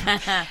whatnot.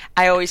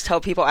 I always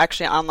tell people,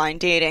 actually, online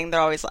dating,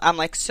 I'm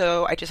like,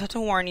 so I just have to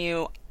warn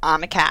you,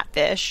 I'm a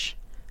catfish,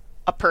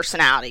 a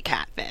personality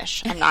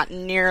catfish. I'm not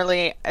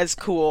nearly as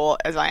cool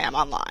as I am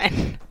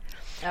online.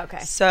 Okay.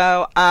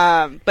 So,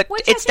 but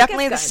Which it's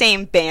definitely the good.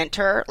 same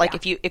banter.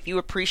 Like Yeah. if you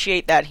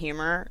appreciate that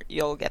humor,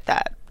 you'll get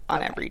that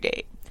on every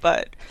date.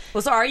 But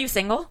Well, so are you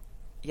single?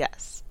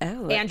 yes,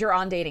 Oh. And you're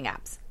on dating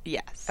apps.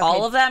 yes.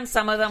 all of them?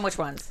 Some of them? Which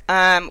ones?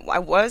 I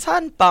was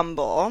on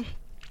Bumble.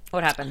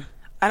 What happened?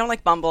 I don't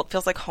like Bumble. It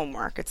feels like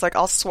homework. It's like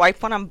I'll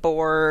swipe when I'm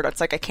bored.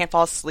 It's like I can't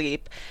fall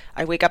asleep.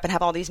 I wake up and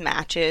have all these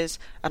matches.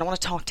 I don't want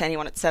to talk to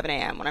anyone at 7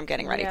 a.m. when I'm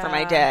getting ready for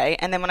my Yeah. day.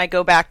 And then when I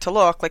go back to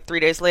look, like 3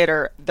 days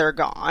later, they're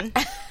gone.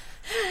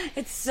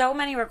 It's so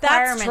many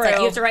requirements. true. Like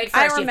you have to write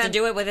I first. You have to remem-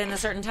 do it within a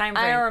certain time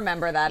frame. I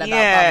remember that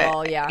about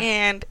Bumble, yeah.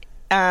 And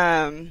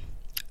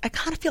I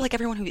kind of feel like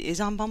everyone who is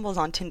on Bumble is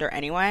on Tinder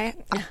anyway.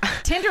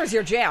 Tinder's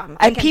your jam.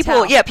 I And can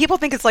people, tell. people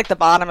think it's like the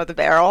bottom of the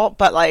barrel,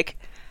 but like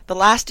the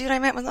last dude I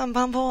met was on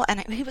Bumble, and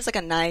he was like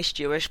a nice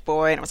Jewish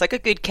boy, and it was like a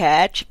good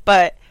catch,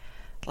 but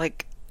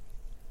like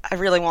I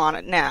really want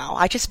it now.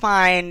 I just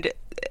find,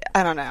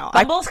 I don't know.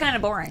 Bumble's kind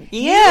of boring.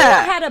 You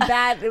Yeah. had a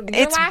bad. Your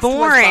It's last was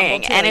boring,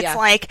 Bumble, too, and it's yeah.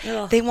 like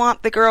Ugh. they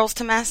want the girls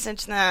to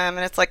message them,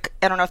 and it's like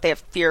I don't know if they have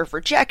fear of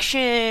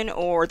rejection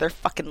or they're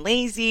fucking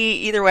lazy.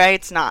 Either way,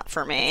 it's not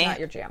for me. It's not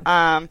your jam.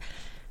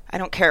 I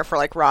don't care for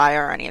like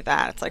Raya or any of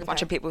that. It's like a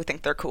bunch of people who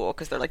think they're cool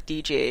because they're like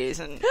DJs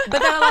and But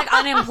they're like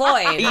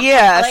unemployed.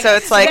 yeah. So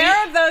it's like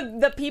they're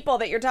the people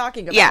that you're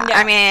talking about. yeah.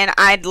 I mean,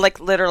 I'd like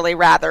literally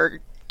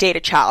rather date a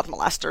child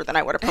molester than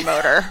I would a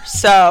promoter.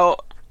 So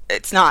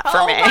it's not for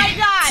Oh me. my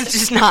God. It's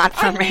just not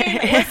for I me. mean,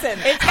 listen,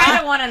 It's kind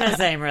of one and the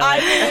same, really. I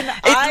mean,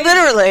 It's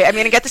literally, I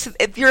mean, get this,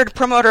 if you're a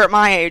promoter at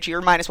my age, you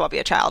might as well be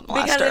a child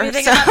molester. because if you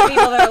think so- about the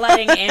people that are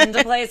letting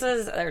into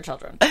places, they're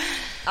children.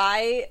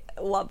 I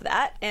love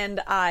that, and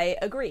I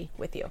agree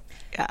with you.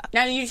 yeah.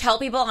 Now, do you tell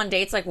people on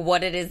dates like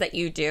what it is that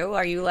you do?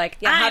 Are you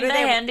like, how I'm do the they-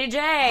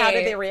 HandyJ? How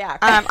did they react?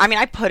 I mean,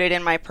 I put it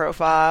in my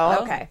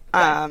profile. Okay.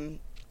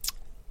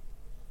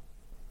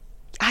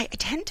 I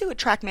tend to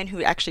attract men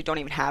who actually don't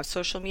even have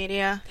social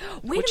media,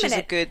 Wait a which is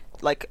a minute.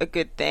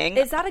 good thing.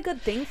 Is that a good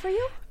thing for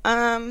you?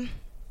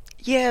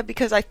 Yeah,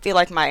 because I feel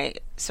like my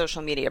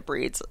social media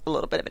breeds a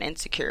little bit of an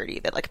insecurity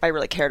that, like, if I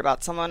really cared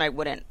about someone, I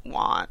wouldn't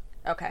want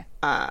Okay.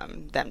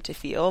 them to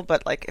feel.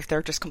 But like, if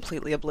they're just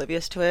completely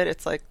oblivious to it,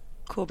 it's like,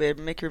 cool, babe,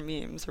 make your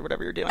memes or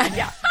whatever you're doing.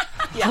 Yeah.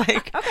 Yeah.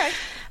 Like, Okay.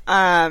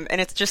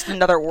 and it's just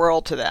another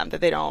world to them that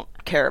they don't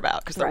care about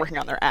because they're Right. working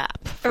on their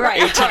app for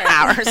Right, 18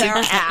 hours. Their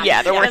app.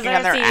 Yeah, they're working Because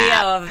on their they're CEO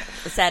app.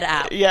 of said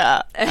app.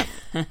 Yeah.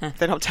 They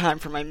don't have time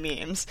for my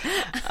memes.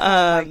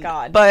 my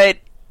God. But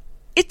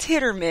it's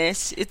hit or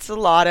miss. It's a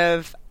lot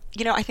of,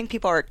 I think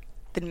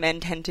the men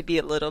tend to be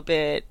a little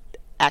bit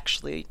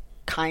actually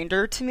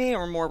kinder to me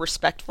or more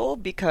respectful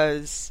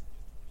because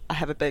I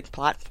have a big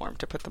platform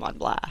to put them on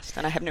blast,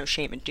 and I have no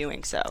shame in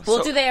doing so. Well,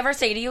 So do they ever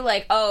say to you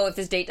like, "Oh, if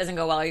this date doesn't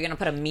go well, are you going to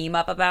put a meme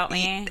up about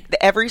me?"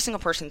 every single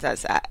person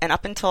says that, and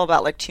up until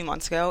about like 2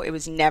 months ago, it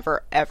was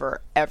never,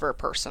 ever, ever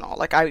personal.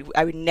 Like I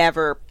would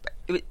never.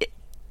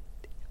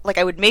 Like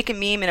I would make a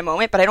meme in a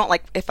moment, but I don't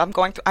like if I'm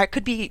going through. I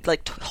could be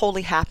like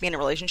totally happy in a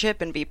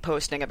relationship and be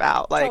posting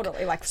about like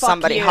Totally, like, fuck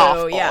somebody you,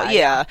 awful.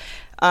 yeah.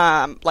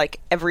 Like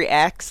every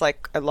ex,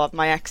 like I love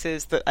my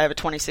exes. I have a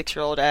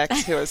 26-year-old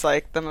ex who is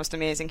like the most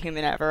amazing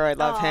human ever. I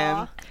love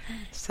him.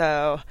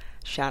 So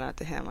shout out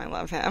to him. I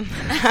love him.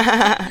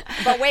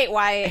 But wait,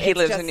 why? He it's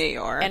lives just- in New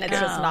York, and it's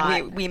just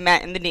not. We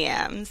met in the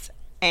DMs,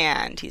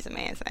 and he's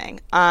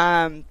amazing.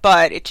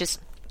 But it just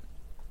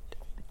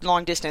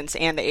long distance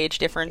and the age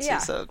difference Yeah.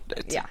 is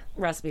it's Yeah.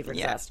 Recipe for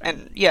disaster.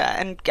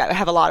 and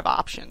have a lot of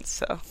options.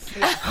 So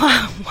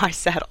why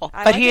settle?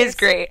 I But like he it. is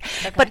great.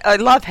 Okay. But I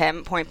love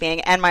him. Point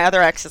being, and my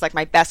other ex is like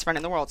my best friend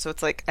in the world. So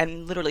it's like,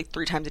 and literally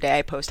 3 times a day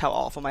I post how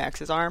awful my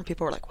exes are, and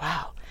people are like,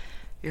 "Wow,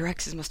 your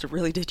exes must have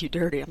really did you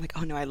dirty." I'm like,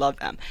 "Oh no, I love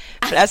them."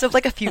 But as of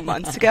like a few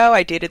months ago,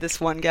 I dated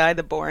this one guy,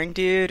 the boring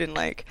dude, and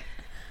like.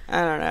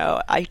 I don't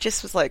know. I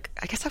just was like,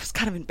 I guess I was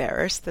kind of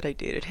embarrassed that I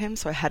dated him,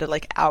 so I had to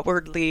like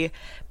outwardly,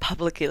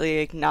 publicly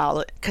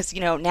acknowledge, because,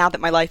 you know, now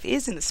that my life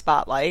is in the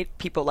spotlight,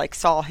 people like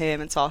saw him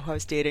and saw who I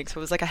was dating, so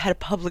it was like I had to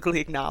publicly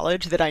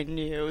acknowledge that I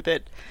knew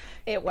that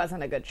It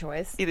wasn't a good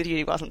choice. either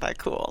he wasn't that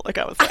cool. Like,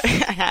 I was like,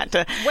 I had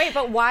to. Wait,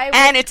 but why?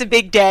 And it's a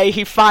big day.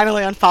 He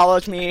finally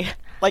unfollowed me,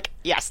 like,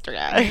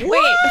 yesterday.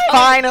 Wait,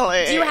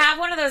 Finally. do you have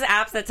one of those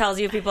apps that tells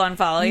you if people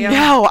unfollow you?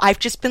 No, I've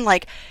just been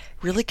like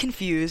really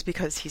confused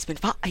because he's been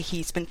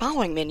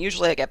following me, and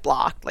usually I get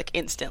blocked like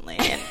instantly,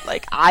 and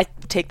like I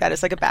take that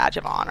as like a badge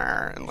of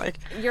honor, and like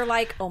You're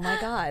like, oh my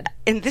God.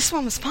 and this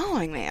one was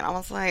following me, and I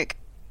was like,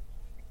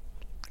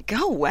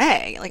 go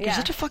away, like you're Yeah.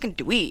 such a fucking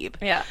dweeb.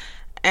 Yeah.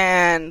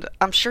 And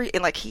I'm sure,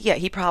 and like,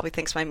 he probably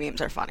thinks my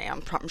memes are funny.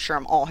 I'm sure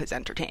I'm all his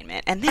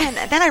entertainment. And then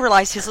I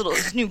realized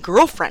his new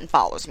girlfriend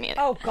follows me.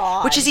 Oh,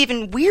 God. Which is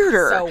even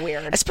weirder. So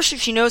weird. Especially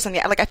if she knows on the,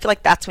 like, I feel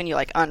like that's when you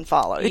like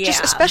unfollow. It just,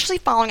 Yeah. especially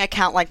following an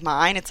account like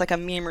mine, it's like a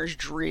memer's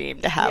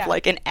dream to have Yeah.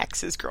 like an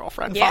ex's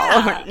girlfriend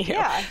Yeah. following you.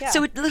 Yeah.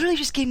 So it literally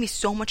just gave me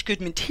so much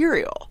good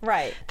material.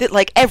 Right. That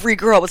like every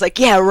girl was like,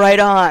 yeah, right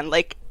on.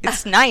 Like,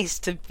 it's nice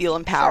to feel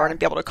empowered Sure. and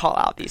be able to call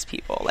out these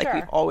people. Like, Sure.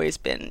 we've always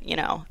been, you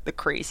know, the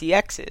crazy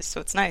exes. So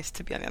it's nice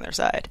to be on the other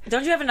side.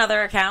 Don't you have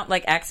another account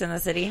like X in the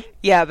City?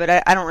 Yeah, but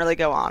I don't really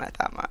go on it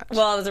that much.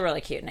 Well, it was a really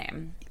cute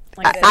name.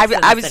 Like, I X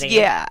in the was, City.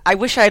 yeah. I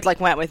wish I'd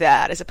like went with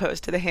that as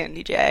opposed to the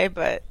TheHandyJ,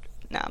 but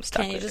no, I'm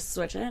stuck Can you with just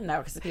switch it? No,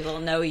 because people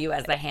know you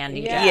as the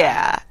handy. Yeah. it.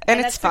 Yeah, and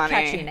it's that's a funny.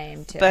 catchy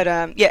name, too. But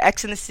yeah,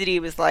 X in the City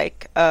was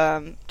like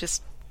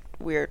just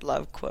weird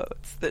love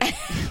quotes that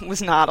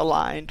was not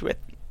aligned with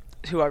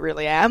who I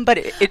really am, but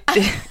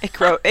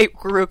it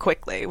grew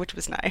quickly, which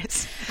was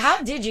nice.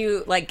 How did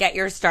you like get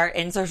your start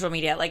in social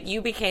media? Like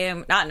you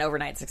became not an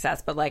overnight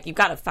success, but like you've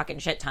got a fucking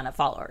shit ton of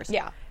followers.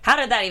 Yeah. How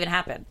did that even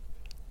happen?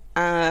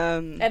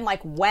 And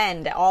like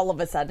when all of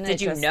a sudden Did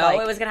it you just, know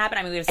like, it was going to happen?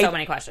 I mean, we have so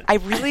many questions. I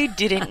really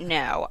didn't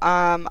know.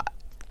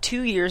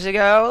 2 years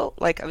ago,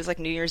 like I was like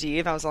New Year's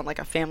Eve, I was on like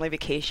a family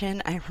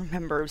vacation. I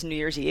remember it was New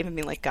Year's Eve and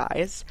being like,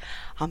 guys,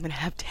 I'm gonna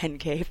have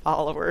 10K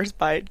followers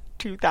by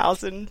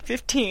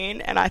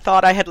 2015, and I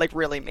thought I had like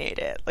really made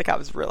it. Like I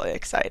was really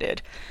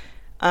excited.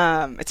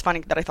 It's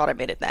funny that I thought I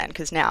made it then,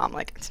 because now I'm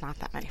like, it's not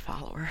that many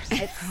followers. I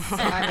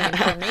mean,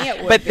 for me it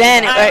would But be,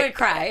 then but- I would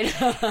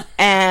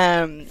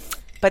cry.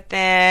 But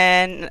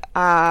then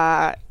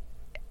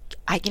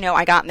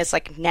I got in this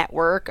like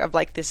network of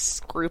like this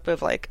group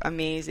of like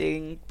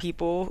amazing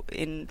people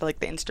in like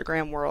the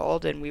Instagram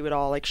world, and we would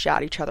all like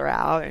shout each other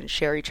out and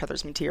share each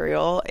other's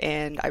material,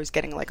 and I was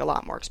getting like a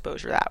lot more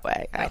exposure that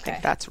way. And I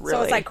think that's really,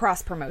 So it's like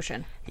cross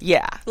promotion.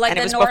 yeah, Like and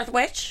it the was North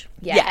Witch?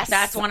 Yes.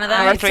 That's one of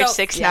them. North Witch So-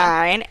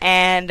 69,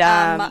 and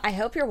I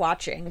hope you're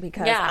watching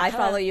because Yeah, I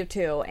hello. follow you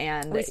too,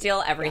 and We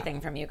steal everything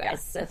from you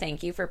guys. So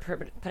thank you for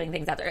putting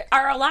things out there.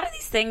 Are a lot of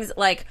these things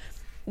like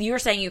you were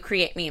saying you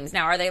create memes?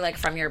 Now, are they like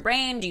from your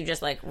brain? Do you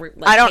just like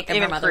I don't take them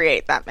even from other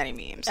create that many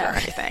memes or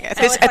anything. At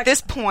So this it's like- at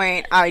this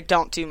point, I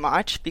don't do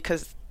much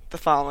because the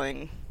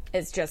following.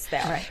 it's just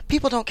there.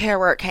 People don't care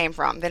where it came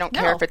from. They don't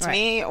care No, if it's right.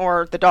 me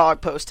or the dog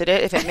posted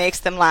it. If it makes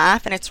them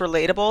laugh and it's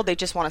relatable, they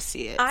just want to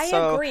see it. I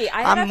So agree.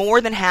 I had I'm a-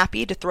 more than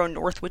happy to throw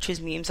North Witch's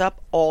memes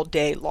up all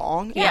day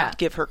long. Yeah. And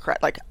give her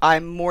credit. Like,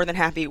 I'm more than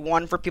happy,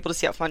 one, for people to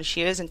see how fun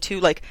she is, and two,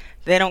 like,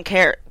 they don't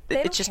care.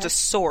 don't It's just care. a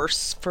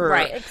source for...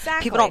 Right,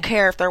 exactly. People don't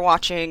care if they're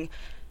watching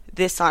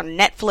this on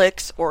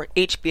Netflix or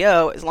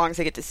HBO as long as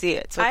they get to see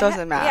it. So it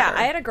doesn't matter. Yeah,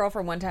 I had a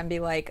girlfriend one time be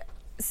like,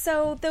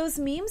 so those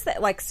memes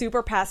that like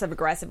super passive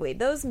aggressively,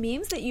 those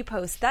memes that you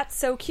post, that's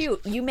so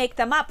cute. You make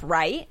them up,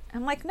 right?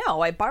 I'm like,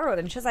 no, I borrowed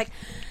them. She's like,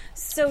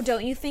 so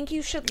don't you think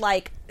you should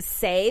like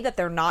say that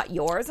they're not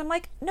yours? I'm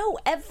like, no,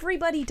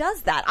 everybody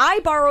does that. I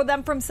borrow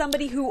them from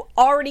somebody who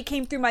already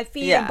came through my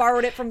feed and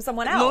borrowed it from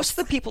someone else. Most of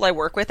the people I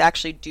work with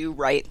actually do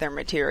write their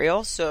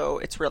material, so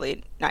it's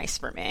really nice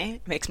for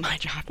me. It makes my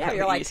job really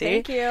you're like, easy.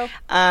 thank you.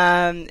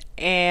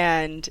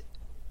 And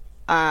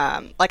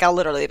like I'll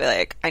literally be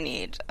like, I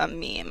need a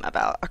meme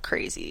about a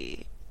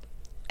crazy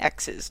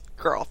ex's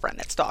girlfriend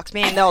that stalks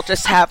me, and they'll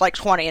just have like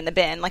 20 in the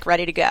bin, like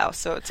ready to go.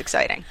 So it's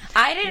exciting.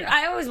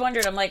 I always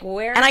wondered. I'm like,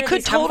 where? And I did could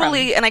these come from?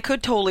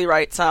 totally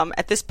write some.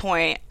 At this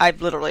point,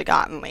 I've literally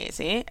gotten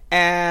lazy,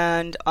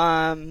 and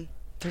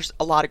there's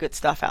a lot of good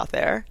stuff out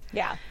there.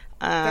 Yeah.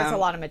 There's a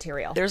lot of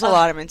material. There's a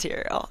lot of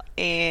material,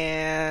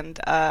 and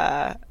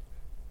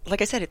like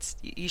I said, it's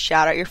you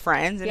shout out your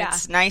friends, and Yeah.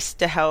 it's nice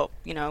to help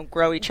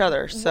grow each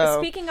other.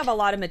 So Speaking of a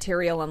lot of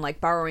material and like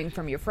borrowing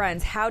from your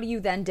friends, how do you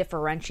then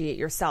differentiate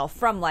yourself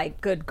from like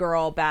Good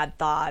Girl, Bad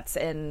Thoughts,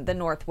 and the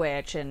North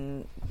Witch,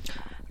 and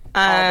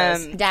all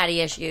this?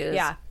 Daddy issues.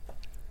 Yeah.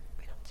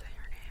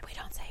 We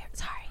don't say her.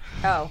 Sorry.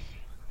 Oh.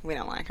 we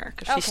don't like her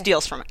because Okay. she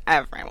steals from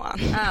everyone.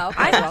 Oh.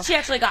 Okay. I well. thought she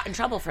actually got in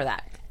trouble for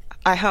that.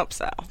 I hope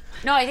so.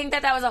 No, I think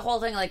that was a whole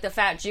thing. Like the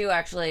fat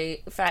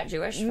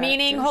Jewish.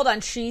 Meaning, hold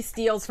on, she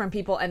steals from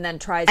people and then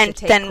tries and to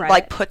take then credit.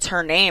 like puts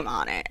her name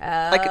on it.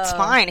 Like it's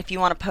fine if you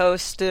want to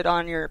post it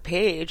on your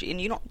page, and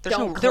you don't.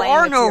 There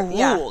are no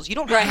rules. You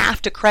don't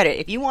have to credit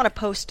if you want to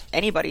post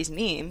anybody's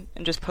meme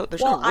and just post.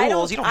 There's no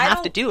rules. You don't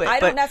have to do it. I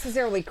don't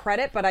necessarily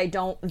credit, but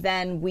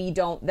we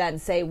don't then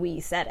say we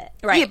said it.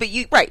 Right.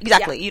 Yeah, but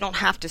exactly. Yeah. You don't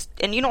have to,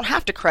 and you don't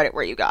have to credit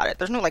where you got it.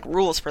 There's no like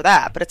rules for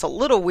that. But it's a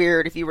little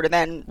weird if you were to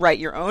then write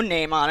your own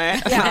name on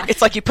it. Yeah.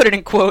 It's like you put it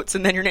in quotes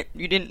and then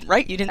you didn't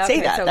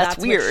say that. So that's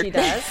weird. What she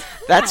does.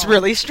 That's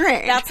really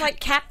strange. That's like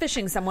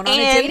catfishing someone on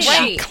a and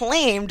dating she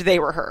claimed they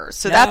were hers.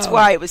 So that's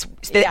why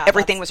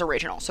everything was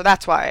original. So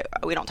that's why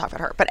we don't talk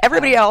about her. But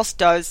everybody else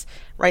does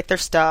write their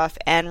stuff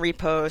and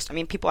repost. I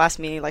mean, people ask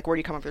me, like, where do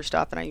you come up with your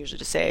stuff? And I usually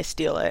just say I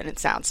steal it, and it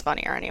sounds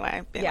funnier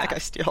anyway. Being like, I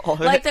steal all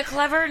of it. Like, the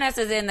cleverness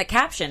is in the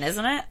caption,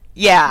 isn't it?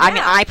 Yeah, I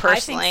mean, I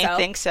personally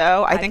think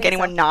so. I think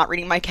anyone so. Not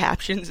reading my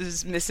captions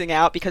is missing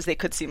out because they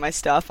could see my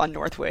stuff on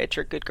Northwich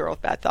or Good Girl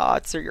with Bad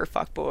Thoughts or Your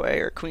Fuckboy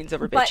or Queens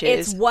Over Bitches. But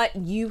it's what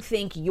you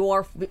think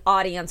your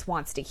audience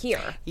wants to hear.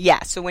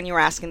 Yeah, so when you were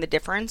asking the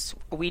difference,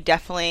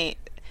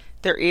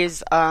 there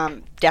is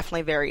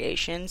definitely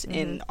variations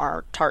in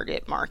our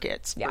target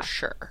markets for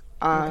sure.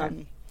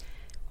 I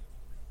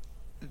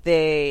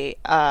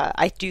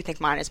do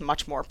think mine is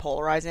much more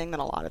polarizing than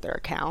a lot of their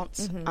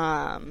accounts.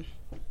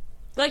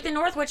 Like the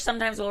Northwich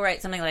sometimes will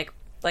write something like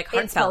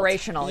heartfelt.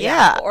 Inspirational,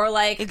 yeah. Or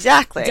like,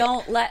 exactly.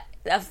 Don't let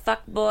a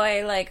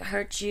fuckboy like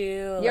hurt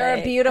you. You're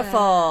like, beautiful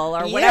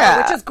or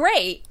whatever, which is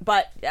great,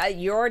 but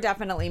you're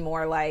definitely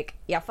more like,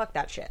 yeah, fuck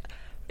that shit.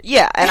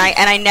 Yeah, and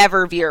I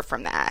never veer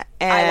from that.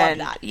 And I love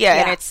that. Yeah,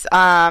 and it's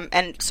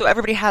and so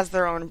everybody has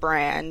their own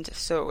brand,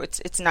 so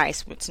it's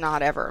nice. It's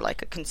not ever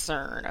like a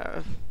concern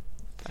of.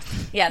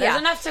 Yeah, there's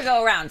enough to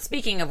go around.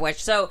 Speaking of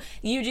which, so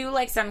you do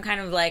like some kind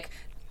of like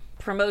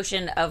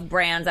promotion of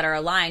brands that are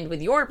aligned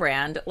with your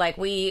brand. Like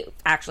we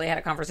actually had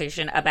a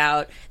conversation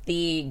about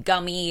the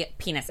gummy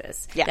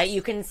penises that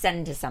you can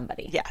send to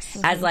somebody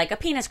as like a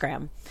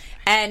penisgram.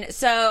 And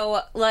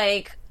so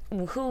like,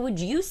 who would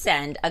you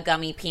send a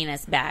gummy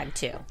penis bag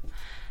to?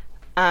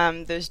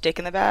 Those dick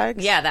in the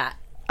bags? Yeah, that.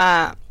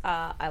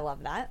 I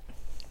love that.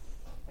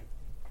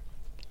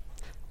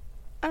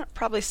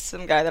 Probably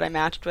some guy that I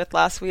matched with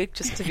last week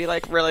just to be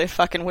like really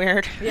fucking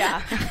weird.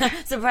 Yeah.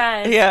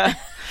 Surprise. Yeah.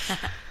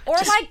 Or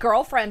like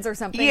girlfriends or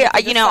something. Yeah,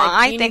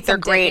 I think they're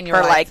great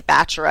for like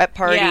bachelorette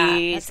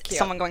parties, that's cute.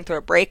 someone going through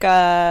a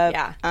breakup.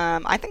 Yeah.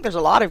 I think there's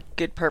a lot of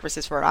good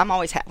purposes for it. I'm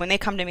always when they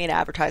come to me to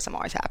advertise, I'm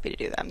always happy to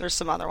do them. There's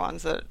some other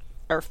ones that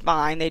are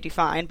fine, they do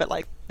fine, but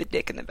like the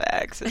dick in the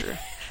bags.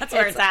 That's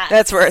where it's at.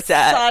 That's where it's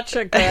at. Such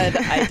a good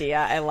idea.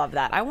 I love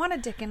that. I want a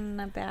dick in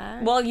a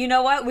bag. Well, you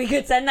know what? We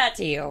could send that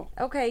to you.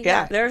 Okay,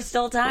 yeah. There's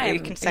still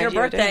time. Your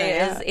birthday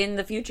is in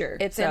the future.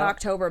 It's in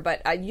October,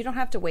 but you don't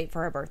have to wait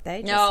for a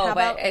birthday.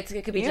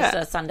 It could be just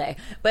a Sunday.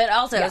 But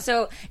also,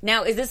 so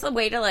now is this a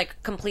way to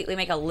like completely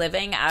make a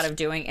living out of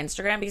doing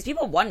Instagram? Because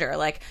people wonder,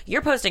 like,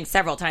 you're posting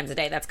several times a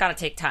day. That's got to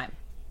take time.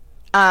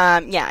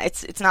 Yeah,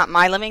 it's not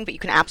my living, but you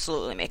can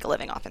absolutely make a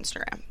living off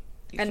Instagram.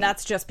 And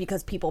that's just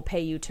because people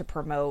pay you to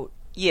promote.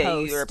 Yeah,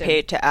 you're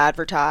paid to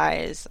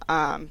advertise.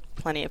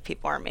 Plenty of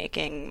people are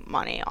making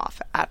money off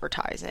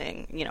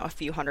advertising. You know, a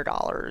few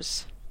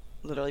 $100,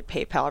 literally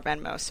PayPal or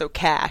Venmo. So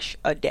cash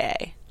a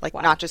day, like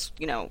not just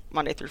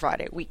Monday through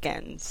Friday,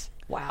 weekends.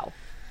 Wow.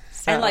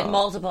 So. And like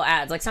multiple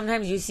ads. Like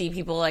sometimes you see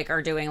people like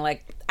are doing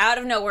like out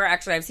of nowhere.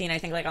 Actually, I've seen I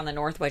think like on the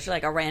Northwich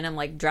like a random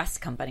like dress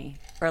company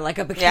or like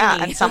a bikini.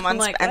 Yeah, and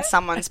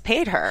someone's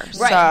paid her.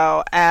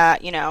 Right.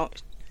 So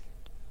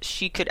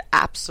she could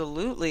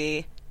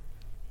absolutely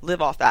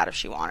live off that if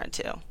she wanted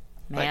to.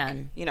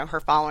 Man. Like, her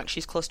following,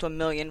 she's close to 1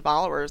 million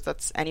followers.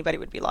 Anybody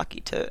would be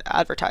lucky to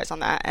advertise on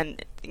that.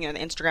 And, the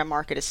Instagram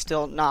market is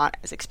still not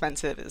as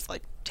expensive as,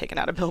 like, taking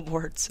out a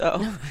billboard.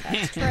 So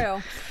that's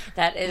true.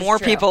 That is more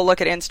true. people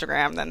look at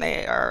Instagram than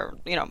they are,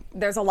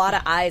 There's a lot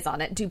of eyes on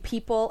it. Do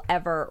people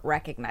ever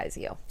recognize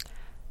you?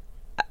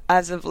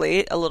 As of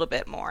late, a little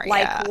bit more.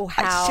 Like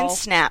how?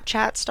 Since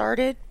Snapchat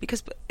started,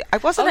 because I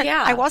wasn't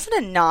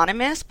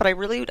anonymous, but I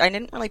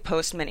didn't really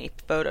post many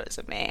photos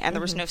of me, and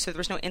there was no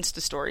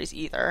Insta stories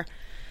either.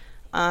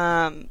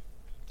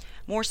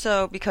 More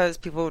so because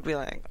people would be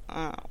like,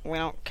 oh, we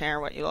don't care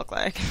what you look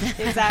like.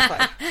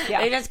 Exactly.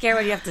 Yeah. They just care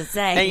what you have to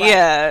say.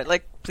 Yeah,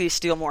 like, please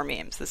steal more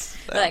memes.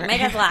 Like, make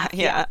us laugh.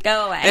 Yeah.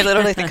 Go away. They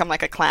literally think I'm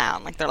like a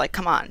clown. Like, they're like,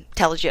 come on,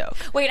 tell a joke.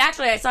 Wait,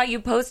 actually, I saw you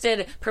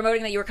posted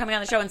promoting that you were coming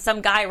on the show, and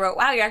some guy wrote,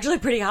 wow, you're actually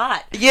pretty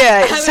hot.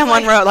 Yeah,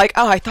 someone wrote, like,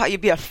 oh, I thought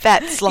you'd be a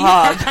fat slob.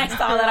 Yeah, I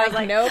saw that. I was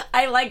like, nope.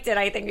 I liked it,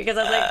 I think, because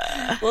I was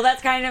like, well,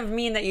 that's kind of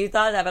mean that you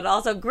thought that, but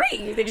also great,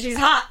 you think she's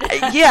hot.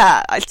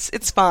 Yeah,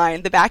 it's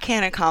fine. The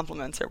backhanded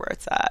compliments are where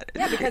it's at.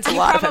 Yeah, because you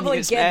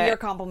probably give your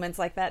compliments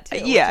like that, too.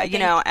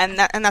 Yeah,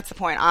 and that's the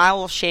point. I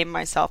will shame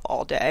myself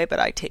all day, but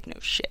I take no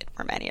shit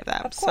from any of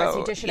them. Of course,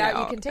 you dish it out,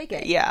 you can take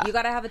it. Yeah. You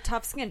got to have a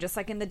tough skin, just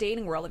like in the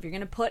dating world. If you're going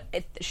to put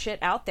shit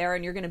out there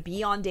and you're going to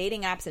be on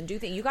dating apps and do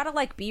things, you got to,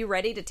 like, be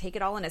ready to take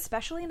it all in,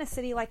 especially in a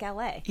city like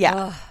LA.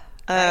 Yeah.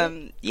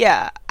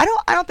 Yeah, I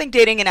don't think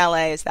dating in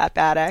LA is that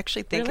bad. I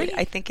actually think Really?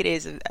 I think it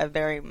is a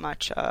very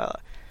much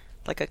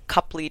like a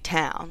coupley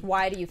town.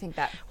 Why do you think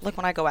that? Like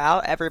when I go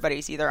out,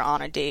 everybody's either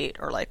on a date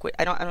or like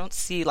I don't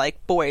see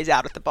like boys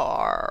out at the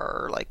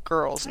bar or like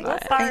girls.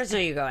 What bars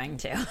are you going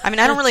to? I mean,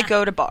 I don't really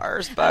go to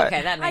bars, but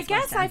Okay, that I makes more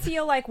guess sense. I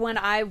feel like when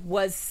I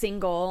was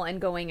single and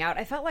going out,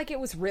 I felt like it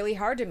was really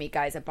hard to meet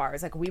guys at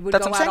bars. Like we would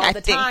That's go what out I'm saying. all I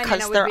the think time, 'cause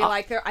and I would they're be all-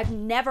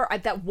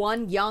 like, that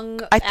one young.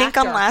 I think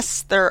actor.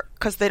 unless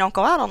because they don't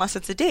go out unless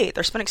it's a date.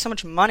 They're spending so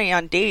much money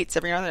on dates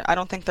every other. I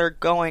don't think they're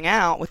going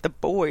out with the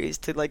boys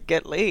to like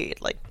get laid.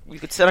 Like you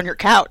could sit on your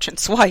couch and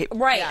swipe.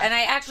 Right, Yeah. and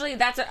I actually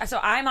so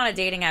I'm on a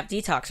dating app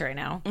detox right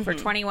now. For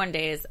 21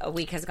 days, a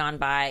week has gone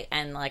by,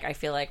 and like I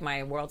feel like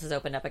my world has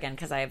opened up again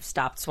because I have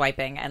stopped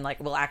swiping and like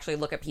will actually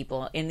look at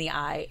people in the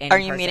eye. Are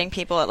you meeting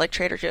people at like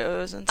Trader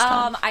Joe's and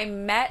stuff? I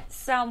met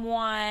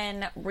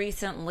someone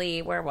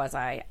recently. Where was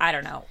I? I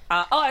don't know.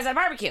 I was at a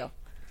barbecue.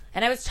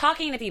 And I was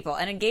talking to people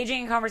and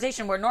engaging in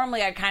conversation where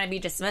normally I'd kind of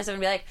be dismissive and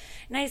be like,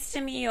 nice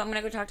to meet you. I'm going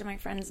to go talk to my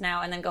friends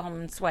now and then go home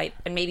and swipe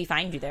and maybe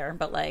find you there.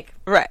 But like,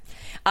 Right.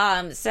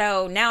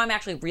 So now I'm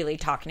actually really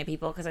talking to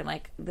people because I'm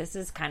like, this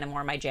is kind of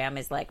more my jam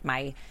is like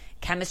my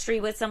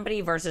chemistry with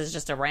somebody versus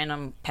just a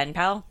random pen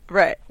pal.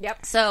 Right.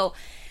 Yep. So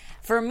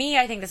for me,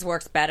 I think this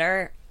works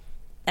better.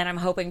 And I'm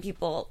hoping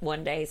people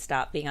one day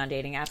stop being on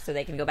dating apps so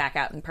they can go back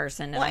out in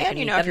person. Well, I and can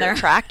you meet know if them you're there.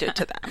 attracted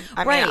to them.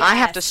 I Right, mean, I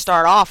have to yes.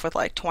 start off with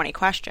like 20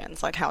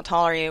 questions, like how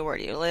tall are you, where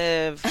do you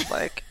live,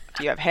 like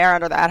do you have hair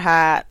under that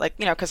hat, like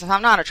because if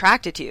I'm not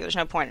attracted to you, there's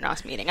no point in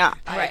us meeting up.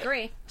 I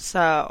agree.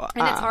 So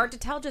And it's hard to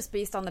tell just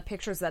based on the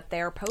pictures that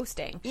they're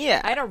posting. Yeah.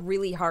 I had a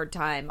really hard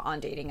time on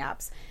dating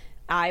apps.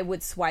 I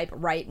would swipe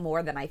right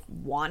more than I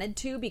wanted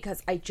to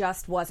because I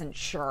just wasn't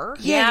sure.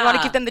 Yeah, you want to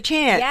Yeah. give them the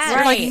chance. Yes.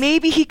 You're like, Right.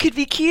 maybe he could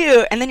be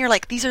cute. And then you're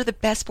like, these are the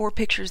best 4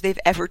 pictures they've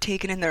ever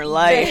taken in their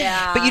life.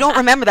 Yeah. But you don't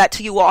remember that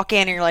till you walk in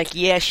and you're like,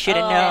 yeah, should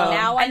have known. And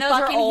now And I'm those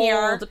are fucking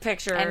here. old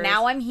pictures. And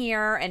now I'm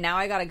here. And now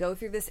I got to go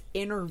through this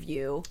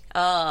interview.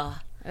 Ugh.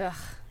 Ugh.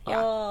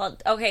 Oh,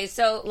 okay.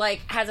 So,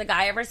 like, has a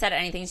guy ever said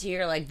anything to you?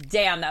 You're like,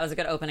 damn, that was a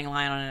good opening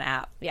line on an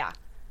app. Yeah.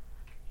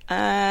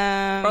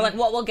 Or like,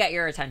 what will get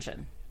your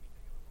attention?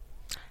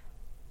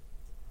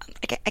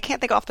 I can't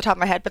think off the top of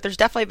my head, but there's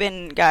definitely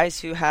been guys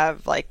who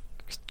have like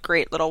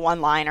great little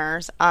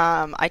one-liners.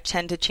 I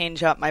tend to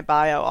change up my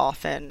bio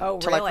often Oh,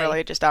 to like really?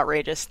 really just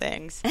outrageous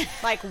things.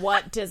 Like,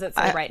 what does it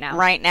say right now?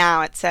 Right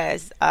now, it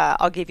says,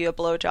 "I'll give you a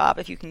blowjob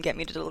if you can get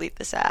me to delete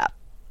this app."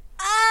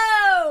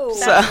 Oh!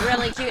 That's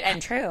really cute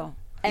and true.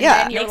 And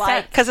Yeah. then you're Makes like,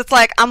 sense. Because it's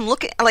like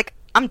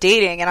I'm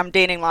dating and I'm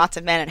dating lots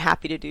of men and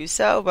happy to do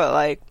so, but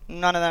like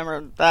none of them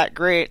are that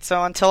great.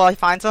 So until I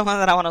find someone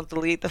that I want to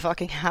delete the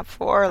fucking app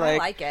for, I like,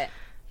 like it.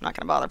 I'm not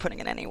going to bother putting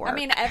in any work. I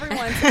mean,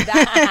 everyone's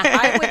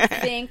that. I would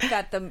think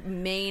that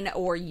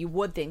you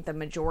would think the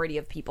majority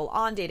of people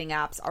on dating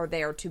apps are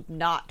there to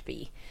not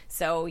be.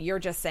 So you're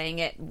just saying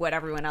it what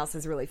everyone else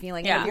is really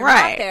feeling. And Yeah. if you're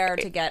Right. not there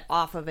to get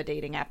off of a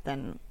dating app,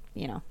 then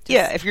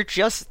yeah, if you're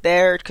just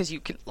there because you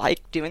can like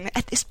doing that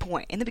at this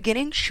point in the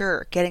beginning,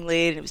 sure, getting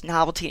laid and it was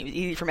novelty and it was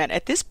easy for men.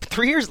 At this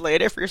 3 years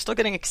later, if you're still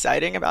getting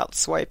exciting about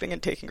swiping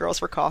and taking girls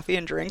for coffee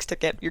and drinks to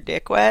get your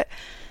dick wet,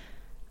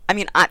 I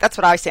mean, that's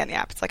what I say on the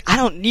app. It's like I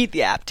don't need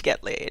the app to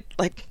get laid.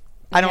 Like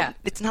I don't. Yeah.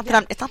 It's not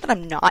that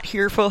I'm not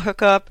here for a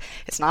hookup.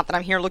 It's not that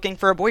I'm here looking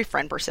for a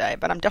boyfriend per se.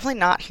 But I'm definitely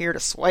not here to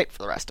swipe for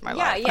the rest of my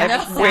life. yeah, I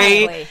have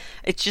exactly.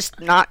 It's just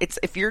not. It's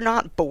if you're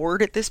not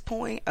bored at this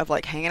point of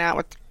like hanging out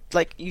with.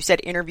 Like you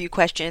said, interview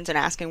questions and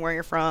asking where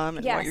you're from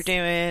and Yes. what you're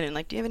doing and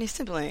like, do you have any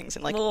siblings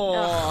and like,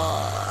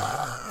 Oh.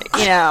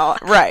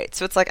 right.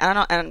 So it's like I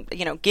don't know,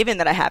 and given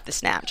that I have the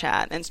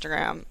Snapchat, and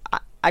Instagram,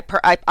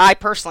 I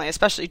personally,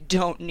 especially,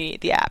 don't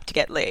need the app to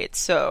get laid.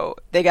 So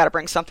they got to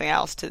bring something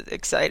else to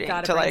exciting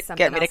Gotta to bring like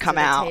something get me to else to come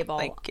the out. table.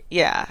 Like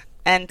yeah,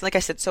 and like I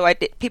said, so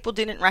people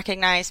didn't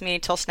recognize me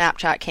till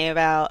Snapchat came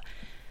about,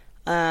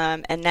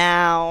 and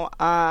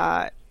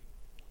now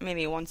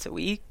maybe once a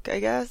week, I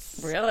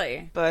guess.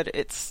 Really? But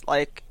it's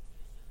like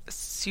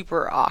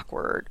super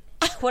awkward.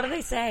 What do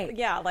they say?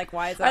 Yeah, like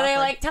why is it Are they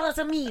awkward? like, tell us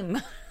a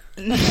meme?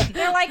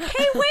 They're like,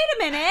 hey, wait a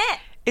minute.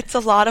 It's a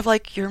lot of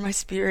like, you're my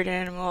spirit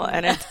animal,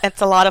 and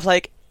it's a lot of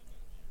like,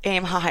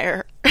 aim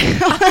higher.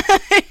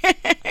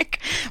 Like,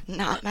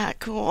 not that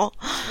cool.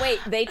 Wait,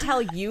 they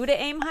tell you to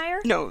aim higher?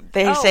 No,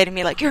 they say to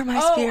me like, you're my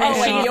spirit Oh,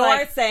 wait, animal. you're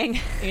like- saying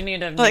You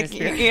need a Like, new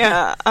spirit.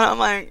 yeah. And I'm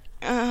like,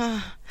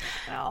 oh.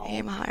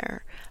 aim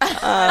higher.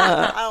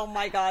 Oh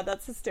my god,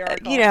 that's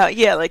hysterical.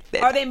 Yeah, like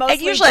Are they mostly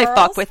and usually I girls?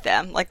 fuck with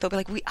them. Like they'll be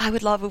like, I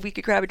would love if we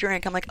could grab a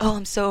drink. I'm like, oh,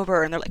 I'm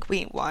sober, and they're like,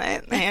 wait,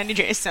 what?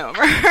 TheHandyJ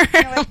sober.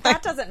 You're like,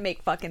 that doesn't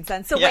make fucking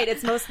sense. So Yeah. wait,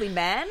 it's mostly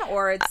men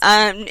or it's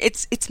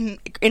It's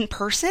in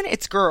person.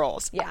 It's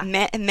girls. Yeah.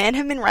 Men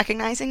have been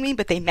recognizing me,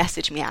 but they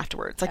message me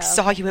afterwards. Like,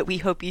 saw you at We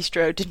Hope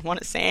Bistro. Didn't want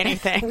to say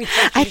anything. We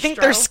Hope I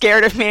think they're Bistro.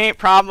 scared of me,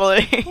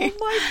 probably. oh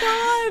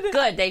my god.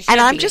 Good, they should And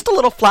I'm be. just a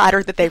little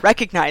flattered that they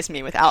recognize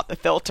me without the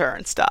filter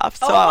and stuff.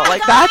 So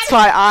like that's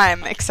why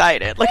I'm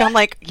excited. Like I'm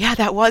like, yeah,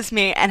 that was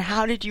me. And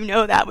how did you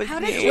know that was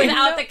me?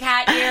 Without the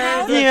cat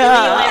ears.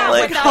 Yeah,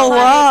 like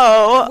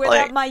hello,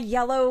 without my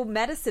yellow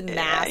medicine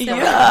mask.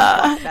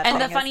 Yeah,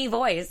 and the funny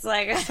voice,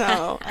 like.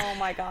 So, oh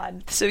my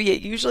god. So yeah,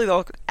 usually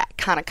they'll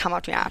kind of come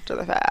up to me after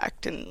the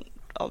fact, and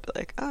I'll be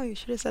like, oh, you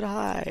should have said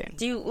hi.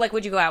 Do you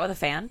would you go out with a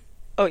fan?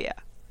 Oh yeah,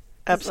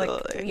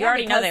 absolutely. Like, you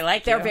already know they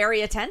like you. They're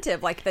very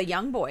attentive, like the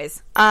young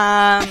boys.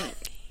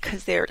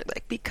 Because they're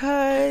like,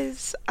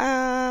 because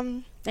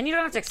then you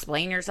don't have to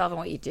explain yourself and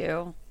what you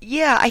do.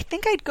 Yeah, I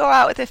think I'd go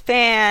out with a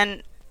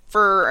fan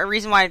for a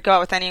reason why I'd go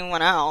out with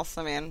anyone else.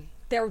 I mean,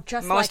 they're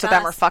just most like of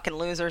them us. are fucking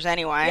losers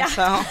anyway. Yeah.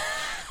 So.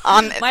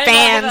 Might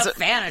fans as well give a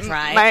fan a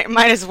try.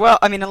 Might as well.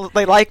 I mean,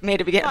 they like me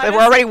to begin. They were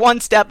already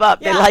one step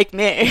up. Yeah. They like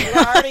me. You're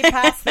already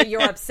past the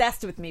 "you're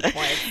obsessed with me"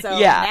 point. So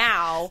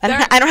now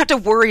I don't have to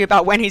worry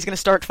about when he's going to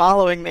start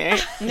following me.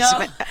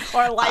 No,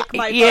 or like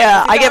my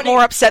yeah. posts. I get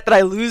more upset that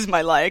I lose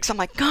my likes. I'm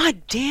like,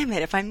 God damn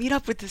it! If I meet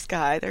up with this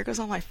guy, there goes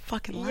all my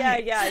fucking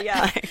likes.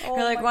 Yeah.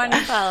 You're like one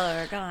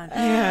follower gone.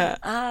 Yeah.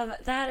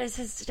 That is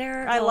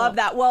hysterical. I love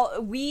that.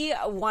 Well, we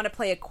want to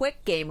play a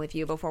quick game with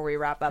you before we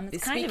wrap up.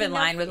 It's kind of in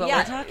line with what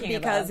we're talking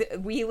about. Because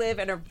we live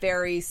in a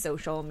very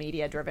social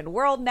media driven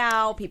world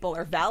now. People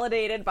are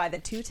validated by the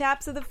 2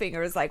 taps of the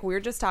fingers, like we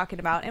were just talking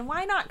about. And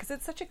why not? Because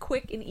it's such a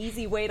quick and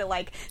easy way to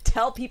like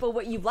tell people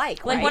what you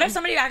like. Like, right? what if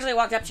somebody actually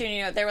walked up to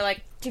you and they were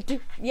like,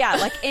 yeah,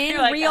 like in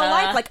like, real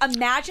life. Like,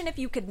 imagine if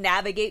you could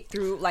navigate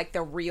through like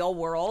the real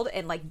world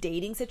and like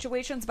dating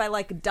situations by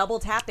like double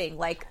tapping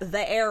like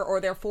the air or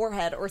their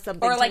forehead or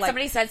something. Or like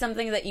somebody said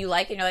something that you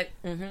like and you're like,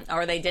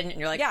 or they didn't and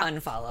you're like,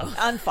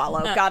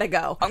 unfollow. Gotta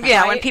go.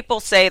 Yeah, right? when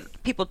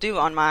people do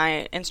on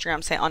my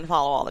Instagram say unfollow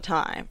all the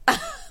time.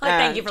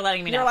 Thank you for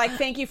letting me know. You're like,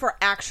 thank you for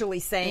actually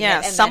saying it.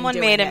 Yeah, and someone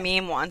then made doing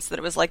a meme once that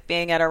it was like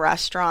being at a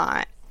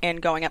restaurant and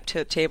going up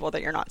to a table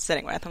that you're not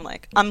sitting with. I'm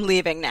like, I'm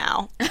leaving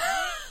now.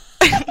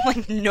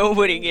 Like,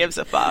 nobody gives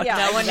a fuck. Yeah,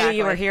 no one knew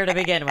you were here to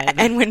begin with.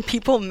 And when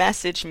people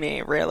message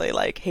me really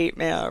like hate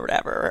mail or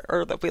whatever,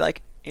 or they'll be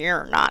like,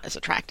 you're not as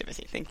attractive as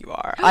you think you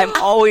are, I'm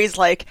always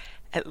like,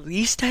 at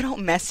least I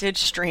don't message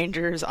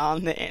strangers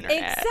on the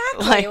internet.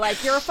 Exactly.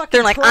 Like you're a fucking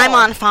They're like, troll.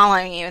 I'm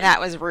unfollowing you. That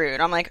was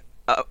rude. I'm like,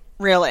 oh,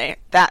 really?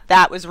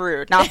 That was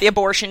rude. Not the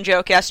abortion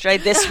joke yesterday.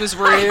 This was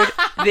rude.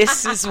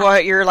 This is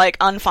what you're like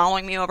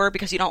unfollowing me over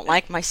because you don't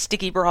like my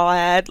sticky bra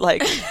ad.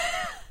 Like,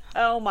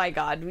 oh my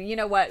god. You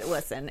know what?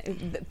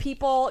 Listen,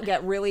 people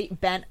get really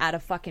bent out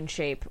of fucking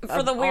shape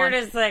for the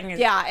weirdest things.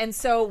 Yeah, and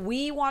so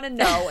we want to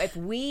know if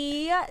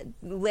we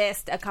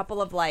list a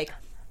couple of like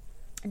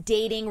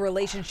dating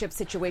relationship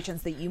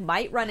situations that you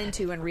might run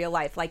into in real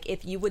life, like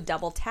if you would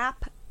double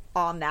tap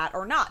on that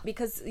or not,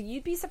 because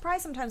you'd be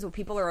surprised sometimes what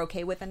people are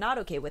okay with and not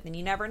okay with, and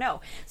you never know.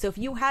 So if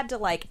you had to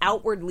like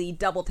outwardly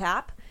double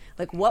tap,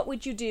 like what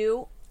would you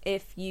do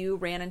if you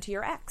ran into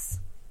your ex?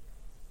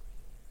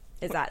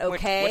 Is that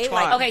okay? Which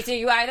one? Okay, so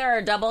you either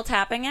are double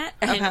tapping it,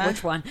 and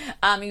which one?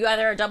 You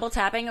either are double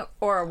tapping,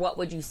 or what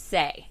would you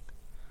say?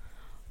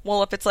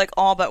 well, if it's like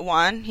all but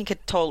one, he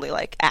could totally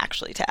like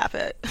actually tap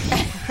it.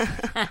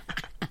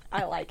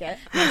 I like it.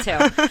 Me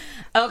too.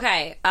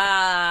 Okay.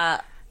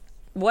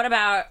 What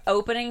about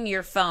opening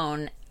your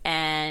phone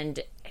and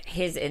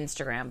his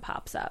Instagram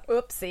pops up?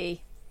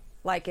 Oopsie.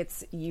 Like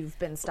it's you've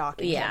been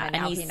stalking him and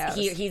now he knows.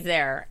 He's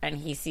there and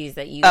he sees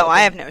that you. Oh,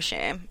 I have no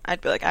shame.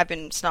 I'd be like, I've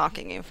been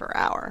stalking you for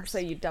hours. So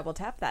you double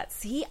tap that.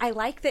 See, I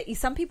like that.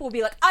 Some people will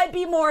be like, I'd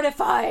be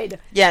mortified.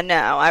 Yeah,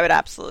 no, I would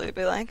absolutely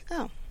be like,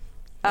 oh.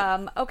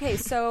 Okay,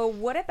 so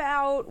what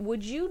about,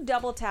 would you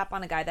double tap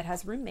on a guy that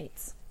has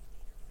roommates?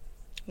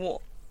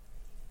 Well,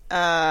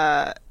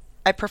 I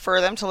prefer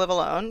them to live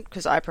alone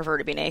because I prefer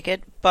to be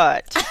naked,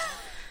 but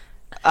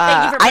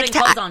Thank you for putting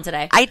clothes on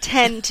today. I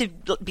tend to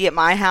be at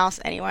my house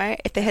anyway.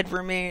 If they had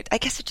roommates, I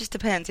guess it just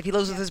depends. If he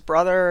lives with his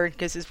brother,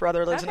 because his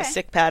brother lives in a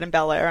sick pad in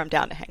Bel Air, I'm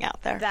down to hang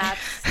out there.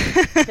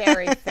 That's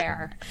very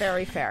fair.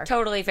 Very fair.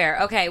 Totally fair.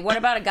 Okay, what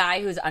about a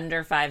guy who's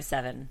under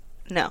 5'7"?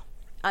 No.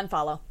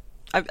 Unfollow.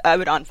 I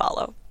would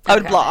unfollow. I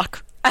would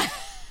block.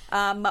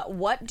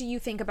 What do you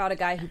think about a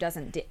guy who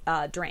doesn't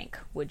drink?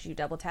 Would you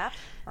double tap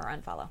or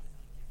unfollow?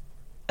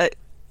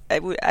 I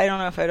don't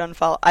know if I'd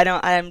unfollow. I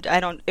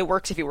don't. It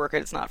works if you work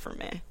it. It's not for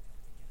me.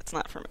 It's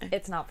not for me.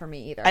 It's not for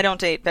me either. I don't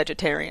date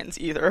vegetarians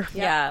either.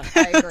 Yeah.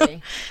 I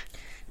agree.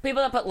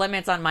 People that put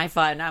limits on my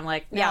fun, I'm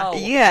like, no.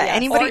 Yeah.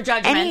 Anybody, or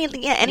judgment.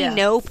 Any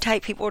no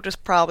type people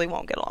just probably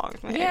won't get along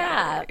with me.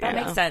 Yeah, that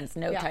makes sense.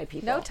 No type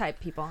people. No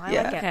type people. I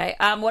like it. Okay.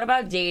 What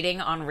about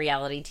dating on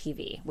reality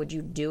TV? Would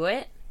you do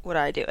it? Would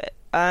I do it?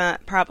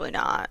 Probably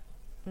not.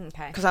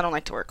 Okay. Because I don't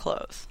like to wear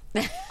clothes.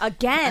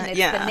 Again, it's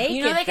the naked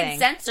You know they thing. can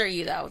censor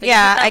you though.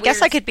 I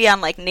guess I could be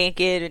on like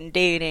naked and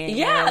dating.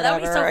 Yeah, that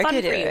would be so fun for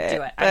you to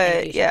do it.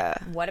 But yeah.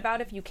 What about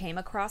if you came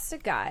across a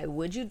guy?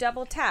 Would you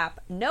double tap,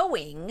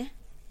 knowing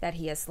that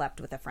he has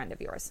slept with a friend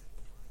of yours?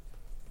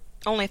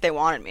 Only if they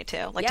wanted me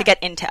to, to get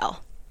intel.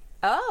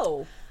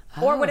 Oh.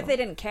 Or what if they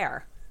didn't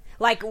care?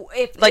 Like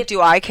if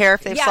do I care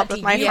if they've slept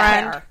with my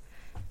friend? Care?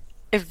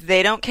 If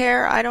they don't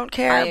care, I don't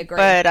care. I agree.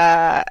 But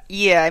I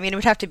mean, it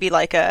would have to be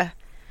like a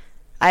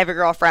I have a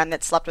girlfriend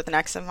that slept with an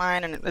ex of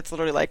mine, and it's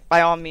literally like,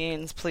 by all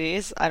means,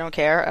 please, I don't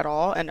care at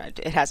all, and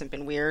it hasn't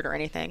been weird or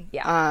anything.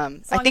 Yeah.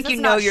 I think you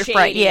know your shady,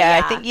 friend.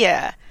 Yeah, I think,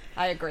 yeah.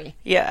 I agree.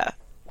 Yeah.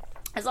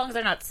 As long as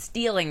they're not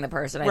stealing the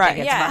person, I Right. think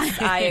it's Yes,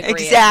 fine. I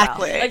agree.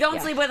 Exactly. As well. Like,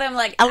 don't sleep with them,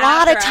 like, A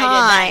lot of after I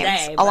did that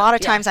times, day, a lot of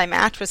but, times I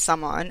match with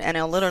someone, and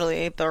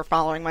they're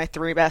following my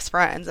 3 best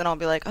friends, and I'll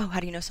be like, oh, how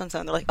do you know so-and-so?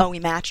 And they're like, oh, we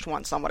matched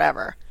once on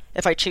whatever.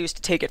 If I choose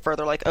to take it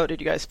further, like, oh, did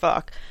you guys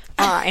fuck?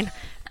 Fine.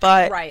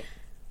 But Right.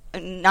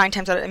 9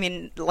 times out of, I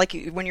mean, like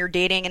when you're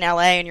dating in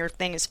LA and your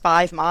thing is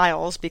 5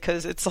 miles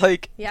because it's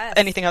like Yes.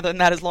 anything other than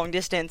that is long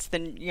distance,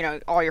 then, you know,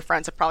 all your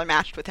friends have probably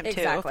matched with him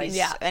Exactly, too. If he's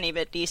yeah. any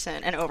bit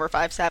decent and over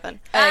 5'7".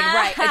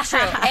 Right. It's true.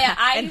 Yeah,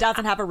 And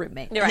doesn't have a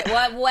roommate. You're right.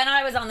 Well, when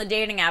I was on the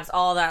dating apps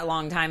all that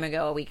long time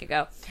ago, a week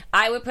ago,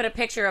 I would put a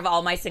picture of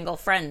all my single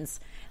friends,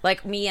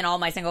 like me and all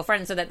my single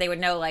friends, so that they would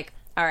know, like,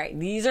 all right,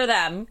 these are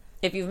them.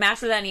 If you've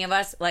matched with any of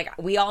us, like,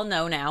 we all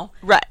know now.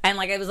 Right. And,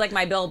 like, it was like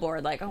my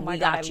billboard, like, oh my we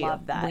God, got I you.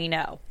 love that. We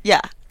know.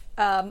 Yeah.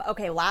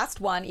 Okay,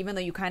 last one, even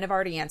though you kind of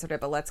already answered it,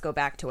 but let's go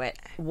back to it.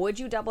 Would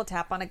you double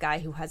tap on a guy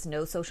who has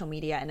no social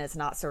media and is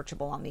not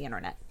searchable on the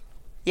internet?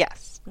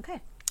 Yes.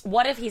 Okay.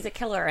 What if he's a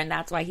killer and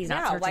that's why he's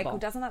not Yeah, searchable? like,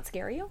 doesn't that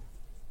scare you?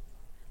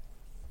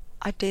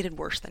 I've dated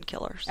worse than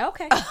killers.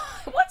 Okay.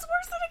 What's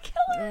worse than a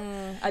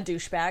killer? A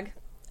douchebag.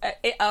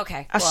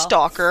 Okay. A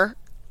stalker.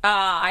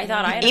 I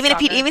thought I had Even a if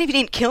he stalker.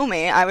 didn't kill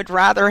me, I would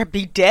rather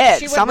be dead.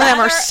 She would Some of them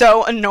are rather-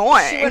 so She would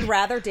annoying.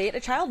 rather date a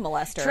child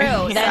molester.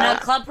 True, than a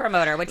club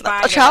promoter, which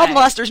by A child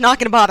molester's not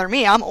going to bother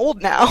me. I'm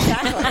old now.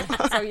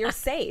 Exactly. So you're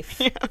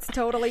safe. It's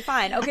totally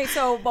fine. Okay,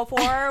 so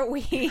before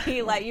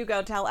we let you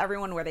go, tell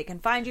everyone where they can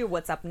find you.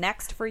 What's up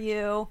next for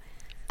you?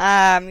 You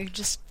can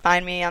just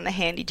find me on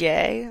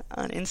TheHandyJ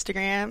on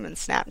Instagram and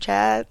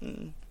Snapchat,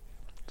 and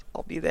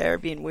I'll be there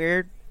being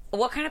weird.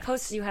 What kind of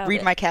posts do you have?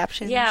 Read my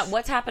captions. Yeah,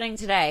 what's happening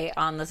today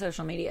on the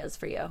social medias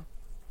for you?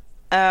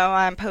 Oh,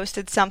 I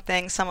posted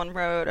something someone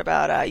wrote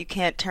about you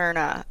can't turn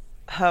a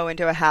hoe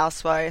into a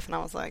housewife, and I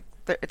was like,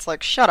 it's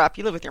like, shut up,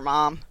 you live with your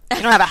mom.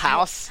 You don't have a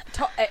house.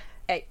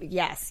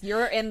 Yes,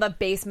 you're in the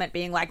basement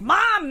being like,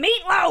 Mom,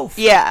 meatloaf!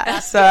 Yeah,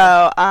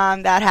 so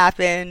that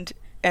happened,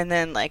 and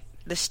then like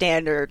the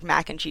standard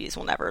mac and cheese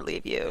will never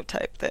leave you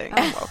type thing.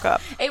 I woke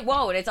up. It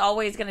won't. It's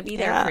always going to be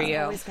there Yeah. for you.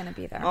 Always going to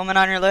be there. Moment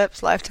on your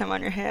lips, lifetime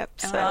on your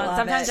hips. So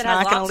sometimes it's it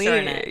has not gonna lobster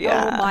in leave. it.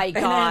 Yeah. Oh my And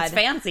then God. it's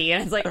fancy,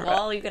 and it's like,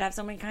 well, you could have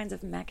so many kinds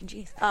of mac and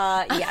cheese.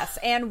 Yes,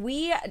 and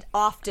we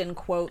often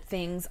quote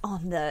things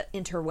on the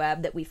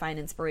interweb that we find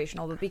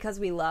inspirational, but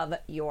because we love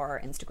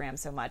your Instagram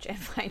so much and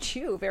find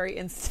you very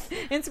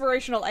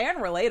inspirational and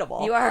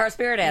relatable. You are a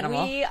spirit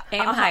animal. We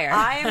Aim higher.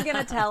 I am going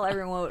to tell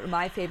everyone what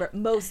my favorite,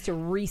 most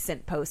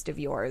recent post of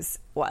yours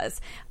was.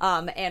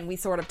 And we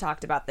sort of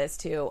talked about this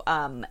too,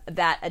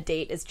 that a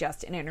date is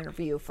just an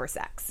interview for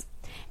sex.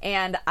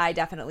 And I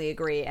definitely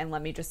agree. And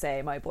let me just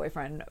say, my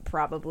boyfriend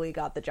probably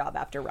got the job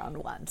after round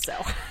 1. So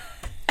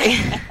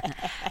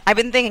I've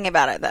been thinking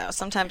about it though.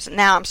 Sometimes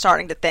now I'm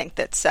starting to think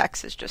that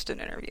sex is just an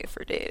interview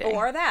for dating.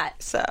 or that.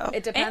 So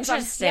It depends on,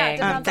 Interesting. yeah, it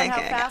depends on how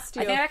thinking. fast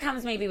you. I think that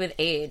comes maybe with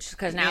age,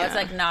 because now it's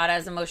Yeah. like not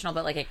as emotional,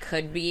 but like it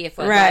could be if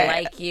like, Right.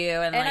 I like you,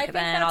 and I like think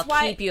then that's I'll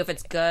why- keep you if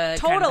it's good.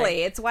 Totally. kind of thing.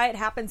 It's why it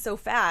happened so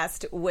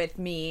fast with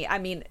me. I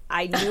mean,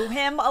 I knew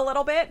him a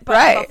little bit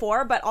Right.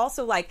 before, but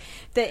also like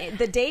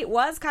the date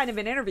was kind of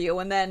an interview,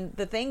 and then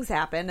the things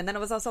happened, and then it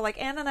was also like,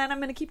 and then I'm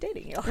going to keep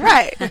dating you.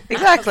 Right,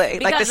 exactly. Like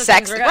the Because the sex,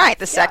 things were good. right?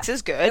 The Yeah. sex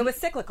is good. It was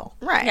cyclical.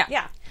 right.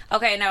 Yeah.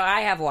 Okay, now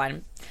I have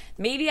one.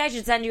 Maybe I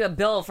should send you a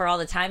bill for all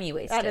the time you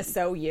wasted. That is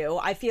so you.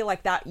 I feel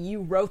like that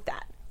you wrote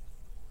that.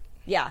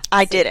 Yeah.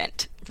 I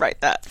didn't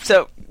write that,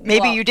 so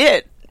maybe Well, you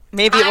did.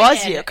 Maybe it I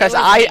was did. you, It because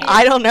was me.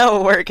 I don't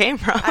know where it came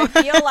from. I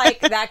feel like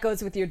that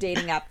goes with your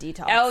dating app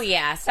detox. Oh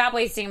yeah, stop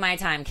wasting my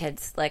time,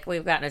 kids. Like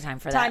we've got no time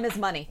for that. Time is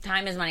money.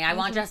 Time is money. I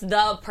want just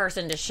the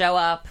person to show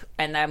up,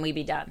 and then we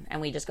be done, and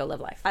we just go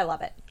live life. I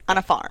love it. On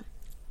a farm.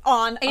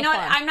 On You a know what?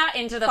 farm. I'm not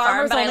into the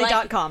farm, but I like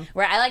FarmersOnly.com.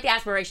 where I like the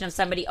aspiration of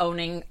somebody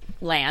owning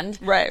land.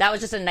 Right. That was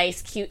just a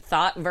nice, cute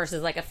thought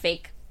versus like a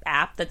fake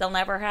app that they'll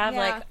never have. Yeah.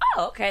 Like,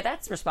 oh, okay,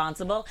 that's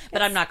responsible,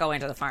 but I'm not going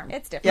to the farm.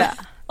 It's different.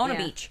 Yeah. Own Yeah.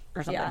 a beach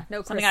or something. Yeah, no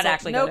something crystals. I'd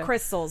actually no go to.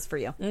 crystals for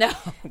you. No,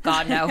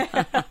 God, no.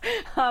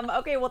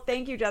 Okay, well,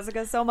 thank you,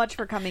 Jessica, so much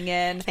for coming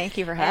in. Thank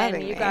you for having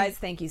and you me. guys,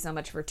 thank you so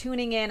much for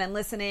tuning in and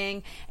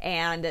listening.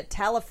 And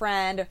tell a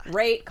friend,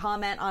 rate,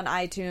 comment on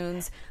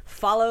iTunes,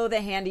 follow the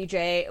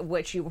TheHandyJ,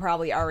 which you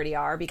probably already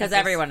are because 'Cause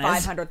everyone is.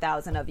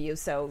 500,000 of you,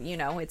 so you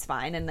know it's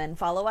fine. And then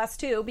follow us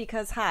too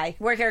because hi,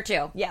 We're here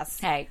too. Yes.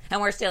 Hey, and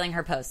we're stealing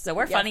her posts, so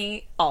we're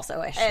funny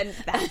also-ish. and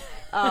that.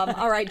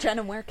 All right,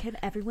 Jenna, where can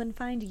everyone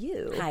find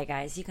you? Hi,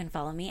 guys. You can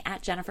follow me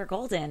at Jennifer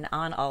Golden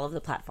on all of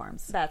the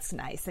platforms. That's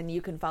nice, and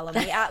you can follow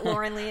me at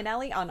Lauren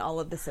Leonelli on all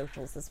of the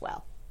socials as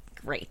well.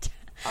 Great.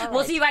 All We'll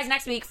right. see you guys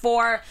next week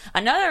for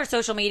another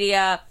social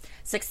media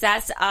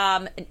success.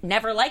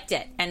 Never liked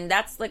it. And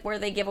that's like where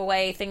they give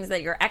away things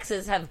that your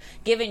exes have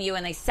given you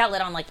and they sell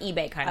it on like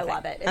eBay kind I of thing.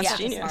 love it. It's That's such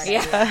a genius. smart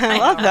Yeah. idea. I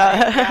love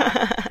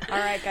that. All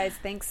right, guys.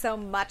 Thanks so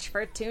much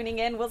for tuning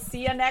in. We'll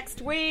see you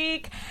next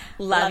week.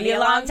 Love you a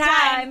long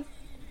time.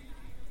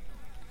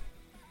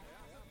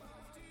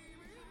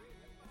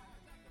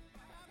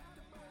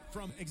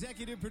 From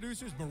executive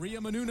producers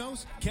Maria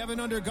Menounos, Kevin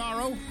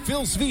Undergaro,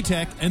 Phil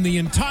Svitek, and the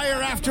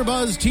entire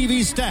AfterBuzz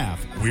TV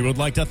staff, we would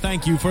like to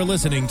thank you for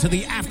listening to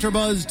the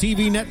AfterBuzz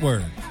TV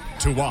network.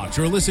 To watch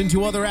or listen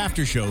to other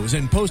after shows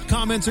and post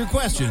comments or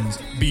questions,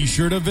 be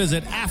sure to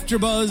visit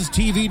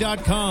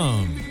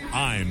AfterBuzzTV.com.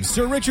 I'm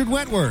Sir Richard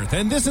Wentworth,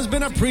 and this has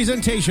been a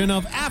presentation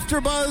of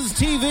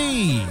AfterBuzz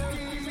TV.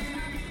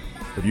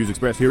 The views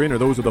expressed herein are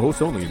those of the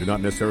hosts only and do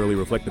not necessarily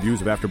reflect the views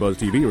of AfterBuzz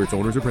TV or its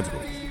owners or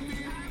principals.